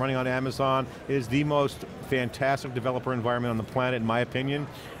up and running on Amazon, it is the most fantastic developer environment on the planet, in my opinion.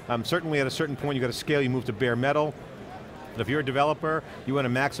 Certainly at a certain point, you got to scale, you move to bare metal. But if you're a developer, you want to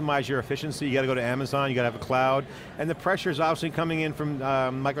maximize your efficiency, you got to go to Amazon, you got to have a cloud. And the pressure is obviously coming in from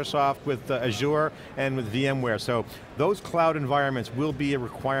Microsoft with Azure and with VMware. So those cloud environments will be a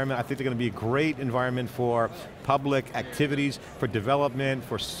requirement. I think they're going to be a great environment for public activities, for development,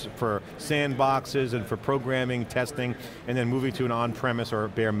 for sandboxes, and for programming, testing, and then moving to an on-premise or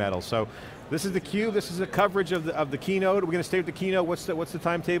bare metal. So this is theCUBE, this is a coverage of the keynote. We're going to stay with the keynote. What's the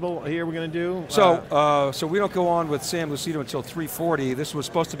timetable here we're going to do? So we don't go on with Sam Lucido until 3:40. This was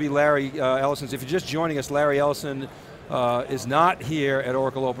supposed to be Larry Ellison's. If you're just joining us, Larry Ellison is not here at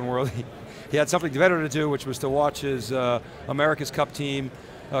Oracle OpenWorld. He had something better to do, which was to watch his America's Cup team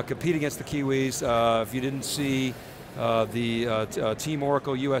compete against the Kiwis. If you didn't see, the Team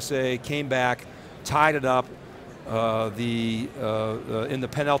Oracle USA came back, tied it up. In the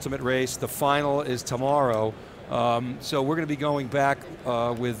penultimate race. The final is tomorrow. So we're going to be going back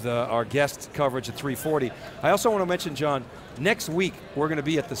with our guest coverage at 3:40. I also want to mention, John, next week we're going to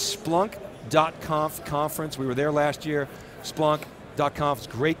be at the Splunk.conf conference. We were there last year. Splunk.conf is a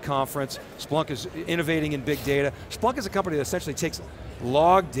great conference. Splunk is innovating in big data. Splunk is a company that essentially takes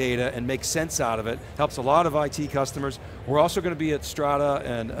log data and makes sense out of it. Helps a lot of IT customers. We're also going to be at Strata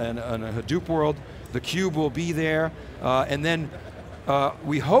and Hadoop World. The Cube will be there, and then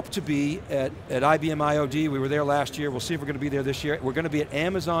we hope to be at IBM IOD. We were there last year. We'll see if we're going to be there this year. We're going to be at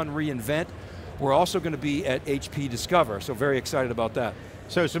Amazon reInvent. We're also going to be at HP Discover, so very excited about that.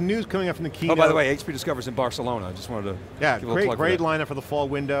 So some news coming up from the keynote. Oh, by the way, HP Discover's in Barcelona. I just wanted to give a little plug great lineup for the fall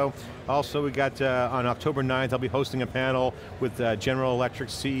window. Also, we got on October 9th, I'll be hosting a panel with General Electric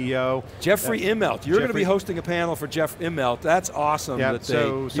CEO. Jeffrey Immelt. You're going to be hosting a panel for Jeff Immelt. That's awesome that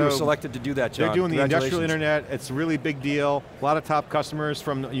you were selected to do that, John. They're doing the industrial internet. It's a really big deal. A lot of top customers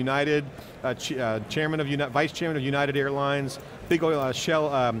from United, Vice Chairman of United Airlines, big oil,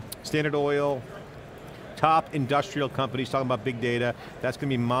 Shell, Standard Oil, top industrial companies talking about big data. That's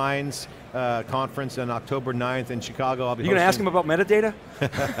going to be Minds conference on October 9th in Chicago. I'll be going to ask them about metadata?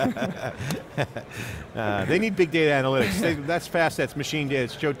 They need big data analytics. That's fast, that's machine data.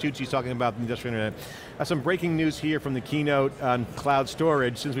 It's Joe Tucci's talking about the industrial internet. Some breaking news here from the keynote on cloud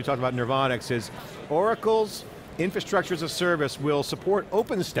storage, since we talked about Nirvanix, is Oracle's infrastructure as a service will support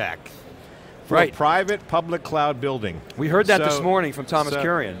OpenStack for private public cloud building. We heard that this morning from Thomas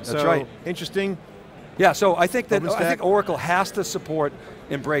Kurian. That's right. Interesting. Yeah, so I think Oracle has to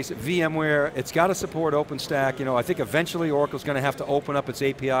embrace VMware. It's got to support OpenStack. I think eventually Oracle's going to have to open up its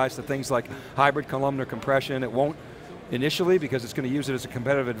APIs to things like hybrid columnar compression. It won't initially because it's going to use it as a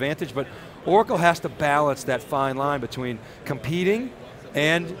competitive advantage, but Oracle has to balance that fine line between competing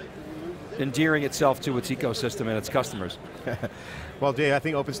and endearing itself to its ecosystem and its customers. Well, Dave, I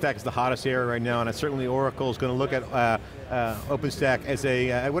think OpenStack is the hottest area right now, and certainly Oracle is going to look at OpenStack as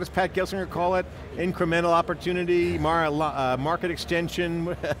a, what does Pat Gelsinger call it? Incremental opportunity, market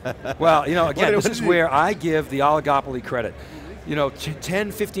extension? Well, again, this is where I give the oligopoly credit.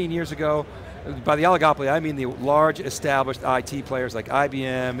 10, 15 years ago, by the oligopoly, I mean the large established IT players like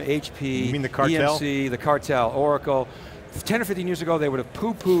IBM, HP, you mean the cartel? EMC, the cartel, Oracle. 10 or 15 years ago, they would have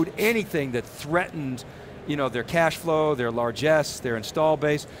poo-pooed anything that threatened their cash flow, their largesse, their install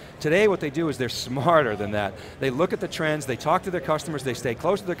base. Today what they do is they're smarter than that. They look at the trends, they talk to their customers, they stay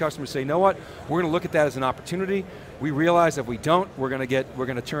close to their customers, say, you know what, we're going to look at that as an opportunity. We realize if we don't, we're going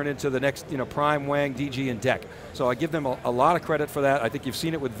to turn into the next Prime, Wang, DG, and DEC. So I give them a lot of credit for that. I think you've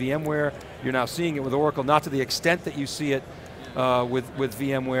seen it with VMware, you're now seeing it with Oracle, not to the extent that you see it with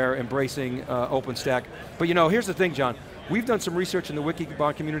VMware embracing OpenStack. But here's the thing, John, we've done some research in the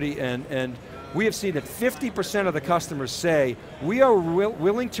Wikibon community and we have seen that 50% of the customers say, we are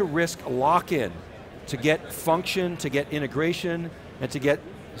willing to risk lock-in to get function, to get integration, and to get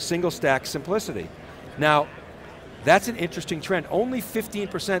single stack simplicity. Now, that's an interesting trend. Only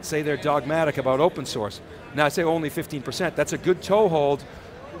 15% say they're dogmatic about open source. Now I say only 15%, that's a good toehold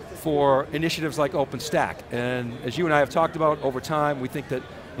for initiatives like OpenStack. And as you and I have talked about over time, we think that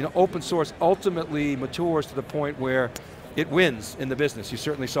open source ultimately matures to the point where it wins in the business. You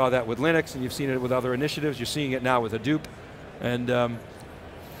certainly saw that with Linux, and you've seen it with other initiatives. You're seeing it now with Hadoop, and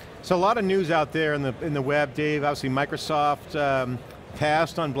so a lot of news out there in the web, Dave. Obviously, Microsoft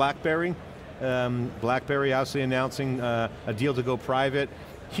passed on BlackBerry. BlackBerry obviously announcing a deal to go private.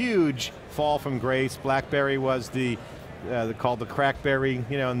 Huge fall from grace. BlackBerry was called the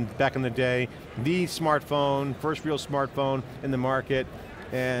Crackberry, back in the day. The smartphone, first real smartphone in the market,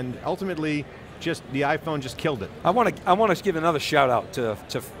 and ultimately, the iPhone just killed it. I want to give another shout out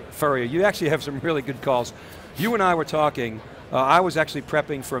to Furrier. You actually have some really good calls. You and I were talking, I was actually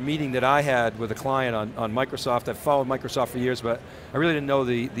prepping for a meeting that I had with a client on Microsoft. I've followed Microsoft for years, but I really didn't know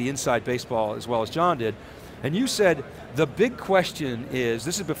the inside baseball as well as John did. And you said, the big question is,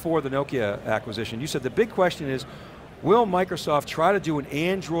 this is before the Nokia acquisition, you said the big question is, will Microsoft try to do an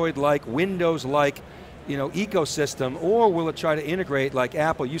Android-like, Windows-like ecosystem, or will it try to integrate like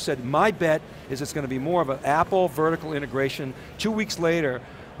Apple? You said, my bet is it's going to be more of an Apple vertical integration. 2 weeks later,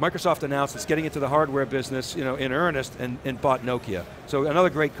 Microsoft announced it's getting into the hardware business in earnest and bought Nokia. So another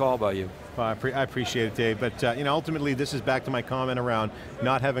great call by you. Well, I appreciate it, Dave, but ultimately this is back to my comment around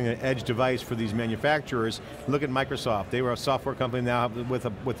not having an edge device for these manufacturers. Look at Microsoft. They were a software company now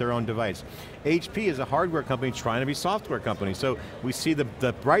with their own device. HP is a hardware company trying to be a software company. So we see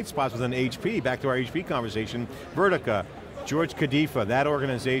the bright spots within HP, back to our HP conversation, Vertica, George Kadifa, that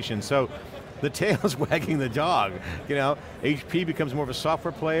organization. So the tail's wagging the dog. HP becomes more of a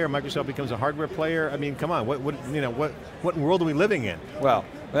software player, Microsoft becomes a hardware player. I mean, come on, what world are we living in? Well,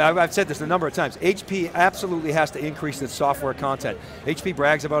 I've said this a number of times. HP absolutely has to increase its software content. HP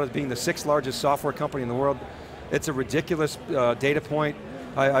brags about it being the 6th largest software company in the world. It's a ridiculous data point.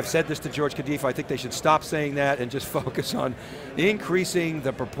 I've said this to George Kadifa, I think they should stop saying that and just focus on increasing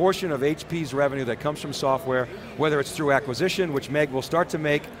the proportion of HP's revenue that comes from software, whether it's through acquisition, which Meg will start to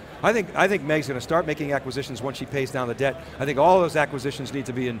make. I think Meg's going to start making acquisitions once she pays down the debt. I think all those acquisitions need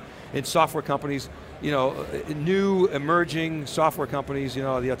to be in software companies, new emerging software companies,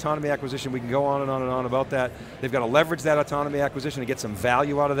 the autonomy acquisition, we can go on and on and on about that. They've got to leverage that autonomy acquisition and get some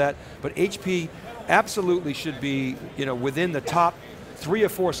value out of that. But HP absolutely should be within the top 3 or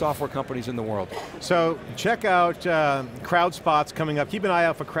 4 software companies in the world. So check out CrowdSpots coming up. Keep an eye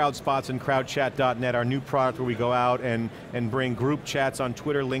out for CrowdSpots and crowdchat.net, our new product where we go out and bring group chats on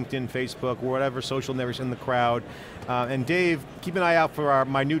Twitter, LinkedIn, Facebook, whatever social networks in the crowd. And Dave, keep an eye out for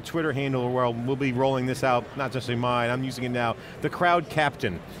my new Twitter handle where we'll be rolling this out, not just mine, I'm using it now, the Crowd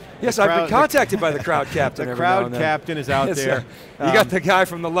Captain. Yes, I've been contacted by the Crowd Captain. The Crowd Captain is out there. You got the guy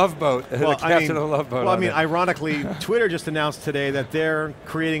from the Love Boat, the captain of the Love Boat. Well, ironically, Twitter just announced today that they're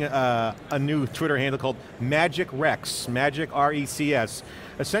creating a new Twitter handle called Magic Rex, Magic R-E-C-S,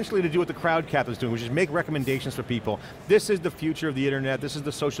 essentially to do what the Crowd Captain is doing, which is make recommendations for people. This is the future of the internet, this is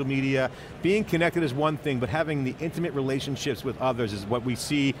the social media. Being connected is one thing, but having the intimate relationships with others is what we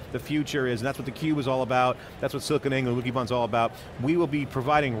see the future is, and that's what theCUBE is all about, that's what SiliconANGLE, Wikibon's all about. We will be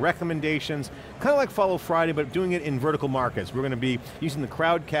providing recommendations, kind of like Follow Friday, but doing it in vertical markets. We're going to be using the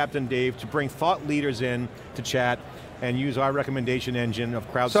Crowd Captain, Dave, to bring thought leaders in to chat and use our recommendation engine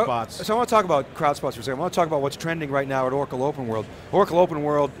of CrowdSpots. So I want to talk about CrowdSpots for a second. I want to talk about what's trending right now at Oracle OpenWorld. Oracle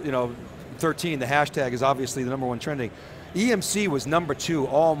OpenWorld, 13, the hashtag is obviously the #1 trending. EMC was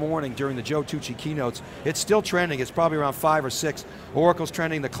 #2 all morning during the Joe Tucci keynotes. It's still trending, it's probably around 5 or 6. Oracle's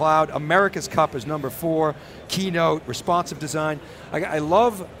trending, the cloud. America's Cup is #4. Keynote, responsive design. I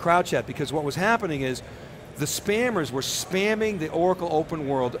love CrowdChat because what was happening is the spammers were spamming the Oracle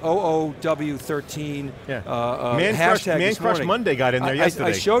OpenWorld OOW13 hashtag Man this Crush morning. Monday got in there yesterday.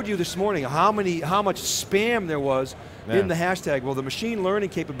 I showed you this morning how much spam there was in the hashtag. Well, the machine learning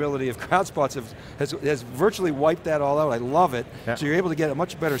capability of CrowdSpots has virtually wiped that all out. I love it. Yeah. So you're able to get a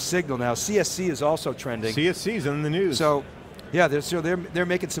much better signal now. CSC is also trending. CSC's in the news. So, yeah, they're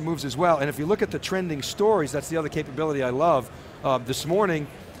making some moves as well. And if you look at the trending stories, that's the other capability I love. This morning,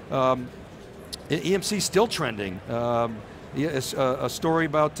 EMC still trending. A story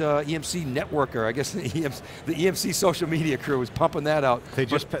about EMC Networker. I guess the EMC social media crew was pumping that out. They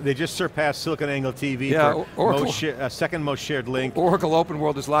just surpassed SiliconANGLE TV for Oracle, second most shared link. Oracle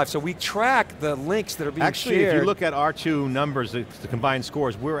OpenWorld is live. So we track the links that are being actually, shared. If you look at our two numbers, the combined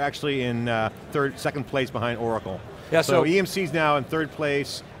scores, we're actually in second place behind Oracle. Yeah, so EMC's now in third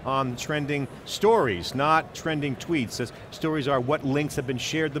place on trending stories, not trending tweets. As stories are what links have been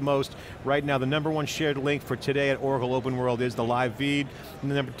shared the most. Right now, the #1 shared link for today at Oracle OpenWorld is the live feed. And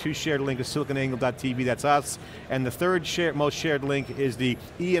the #2 shared link is SiliconANGLE.tv, that's us. And the third most shared link is the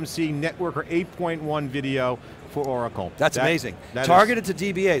EMC Networker 8.1 video for Oracle. That's amazing. Targeted to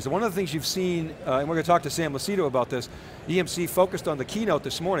DBAs. One of the things you've seen, and we're going to talk to Sam Lucido about this, EMC focused on the keynote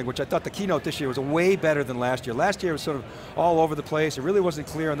this morning, which I thought the keynote this year was way better than last year. Last year was sort of all over the place. It really wasn't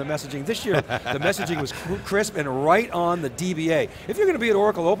clear on the messaging. This year, the messaging was crisp and right on the DBA. If you're going to be at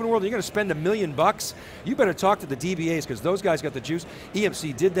Oracle OpenWorld and you're going to spend $1 million, you better talk to the DBAs because those guys got the juice.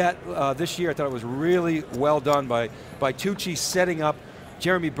 EMC did that this year. I thought it was really well done by Tucci setting up.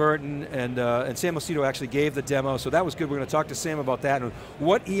 Jeremy Burton and Sam Lucido actually gave the demo, so that was good. We're going to talk to Sam about that and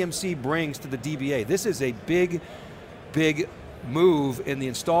what EMC brings to the DBA. This is a big move in the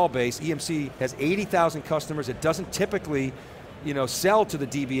install base. EMC has 80,000 customers. It doesn't typically sell to the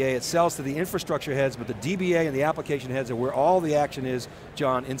DBA, it sells to the infrastructure heads, but the DBA and the application heads are where all the action is,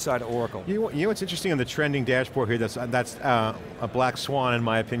 John, inside of Oracle. You know what's interesting on the trending dashboard here, that's a black swan in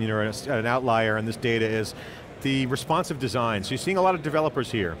my opinion, or an outlier in this data is the responsive design. So you're seeing a lot of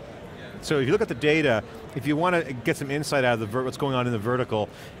developers here. So if you look at the data, if you want to get some insight out of what's going on in the vertical,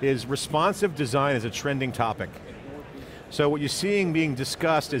 is responsive design is a trending topic. So what you're seeing being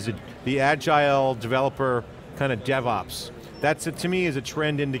discussed is the agile developer kind of DevOps. That's, to me, is a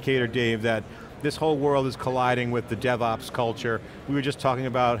trend indicator, Dave, that this whole world is colliding with the DevOps culture. We were just talking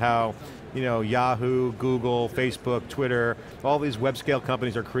about how Yahoo, Google, Facebook, Twitter, all these web scale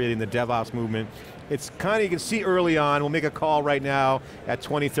companies are creating the DevOps movement. It's kind of, you can see early on, we'll make a call right now at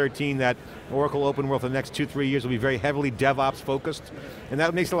 2013 that Oracle OpenWorld for the next 2-3 years will be very heavily DevOps focused. And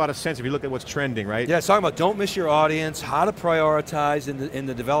that makes a lot of sense if you look at what's trending, right? Yeah, it's talking about don't miss your audience, how to prioritize in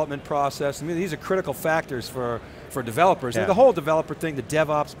the development process. I mean, these are critical factors for developers. Yeah. And the whole developer thing, the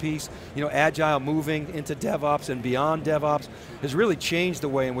DevOps piece, agile moving into DevOps and beyond DevOps has really changed the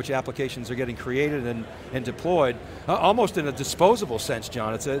way in which applications are getting created and deployed, almost in a disposable sense,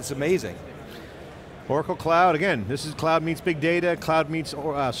 John. It's amazing. Oracle Cloud, again, this is cloud meets big data, cloud meets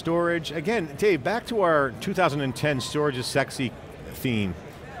storage. Again, Dave, back to our 2010 storage is sexy theme.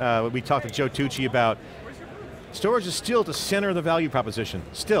 We talked to Joe Tucci about storage is still the center of the value proposition,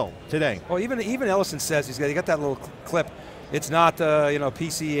 still, today. Well, even Ellison says, he got that little clip, it's not the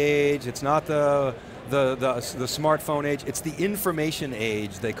PC age, it's not the smartphone age, it's the information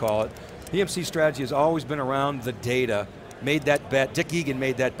age, they call it. EMC strategy has always been around the data. Made that bet, Dick Egan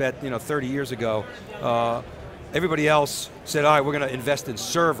made that bet 30 years ago. Everybody else said, all right, we're going to invest in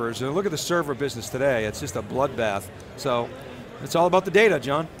servers. And look at the server business today, it's just a bloodbath. So, it's all about the data,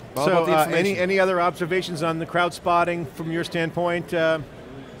 John. All about the information. Any other observations on the crowd spotting from your standpoint?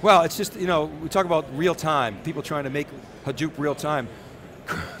 Well, it's just, we talk about real time, people trying to make Hadoop real time.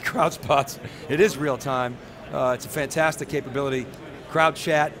 CrowdSpots, it is real time. It's a fantastic capability.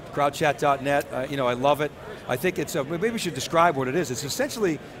 CrowdChat, crowdchat.net, I love it. I think it's, maybe we should describe what it is. It's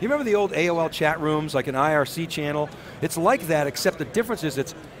essentially, you remember the old AOL chat rooms, like an IRC channel? It's like that, except the difference is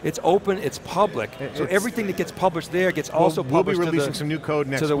it's open, it's public. So everything that gets published there gets also published we'll be releasing some new code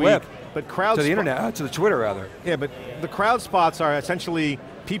next week. To the web, but to the internet, to the Twitter rather. Yeah, but the crowd spots are essentially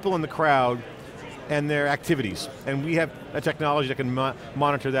people in the crowd and their activities. And we have a technology that can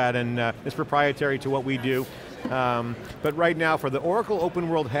monitor that, and it's proprietary to what we do. But right now for the Oracle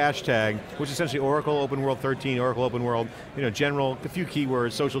OpenWorld hashtag, which is essentially Oracle OpenWorld 13, Oracle OpenWorld, general, a few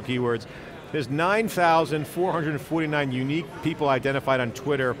keywords, social keywords, there's 9,449 unique people identified on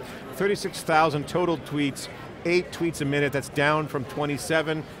Twitter, 36,000 total tweets, 8 tweets a minute, that's down from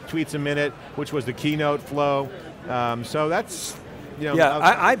 27 tweets a minute, which was the keynote flow. So that's, you know. Yeah,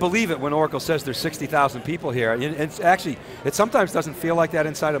 I believe it when Oracle says there's 60,000 people here. And it's actually, it sometimes doesn't feel like that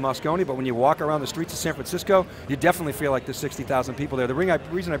inside of Moscone, but when you walk around the streets of San Francisco, you definitely feel like there's 60,000 people there. The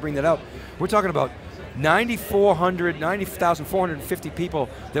reason I bring that up, we're talking about 90,450 people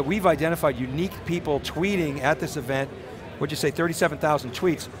that we've identified, unique people tweeting at this event. What'd you say, 37,000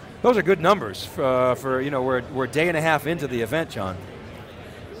 tweets? Those are good numbers for you know, we're a day and a half into the event, John.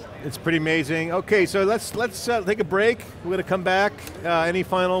 It's pretty amazing. Okay, so let's take a break. We're going to come back. Any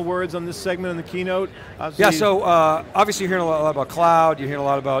final words on this segment on the keynote? Obviously, yeah, so obviously you're hearing a lot about cloud. You're hearing a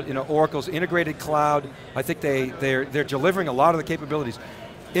lot about, you know, Oracle's integrated cloud. I think they're delivering a lot of the capabilities.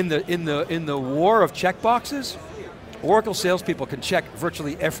 In the war of checkboxes, Oracle salespeople can check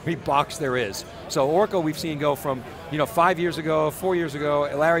virtually every box there is. So Oracle we've seen go from, you know, 5 years ago, 4 years ago,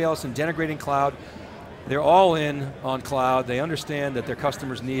 Larry Ellison denigrating cloud. They're all in on cloud. They understand that their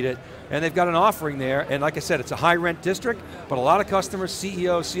customers need it, and they've got an offering there. And like I said, it's a high rent district, but a lot of customers,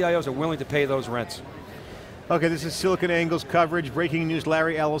 CEOs, CIOs are willing to pay those rents. Okay, this is SiliconANGLE's coverage. Breaking news,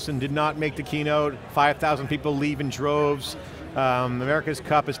 Larry Ellison did not make the keynote. 5,000 people leave in droves. America's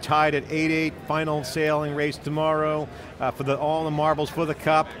Cup is tied at 8-8, final sailing race tomorrow for all the marbles for the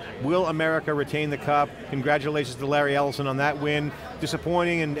Cup. Will America retain the Cup? Congratulations to Larry Ellison on that win.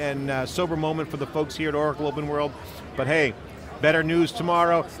 Disappointing and sober moment for the folks here at Oracle OpenWorld, but hey, better news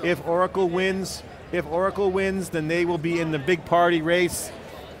tomorrow. If Oracle wins, then they will be in the big party race.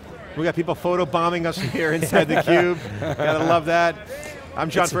 We got people photobombing us here inside the cube. Gotta love that. I'm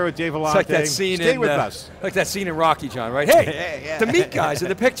John Furrier with Dave Vellante. It's like that scene Stay with us. Like that scene in Rocky, John, right? Hey, the meat guys in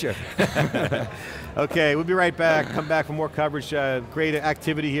the picture. Okay, we'll be right back. Come back for more coverage. Great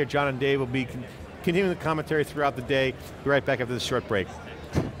activity here. John and Dave will be continuing the commentary throughout the day. Be right back after this short break.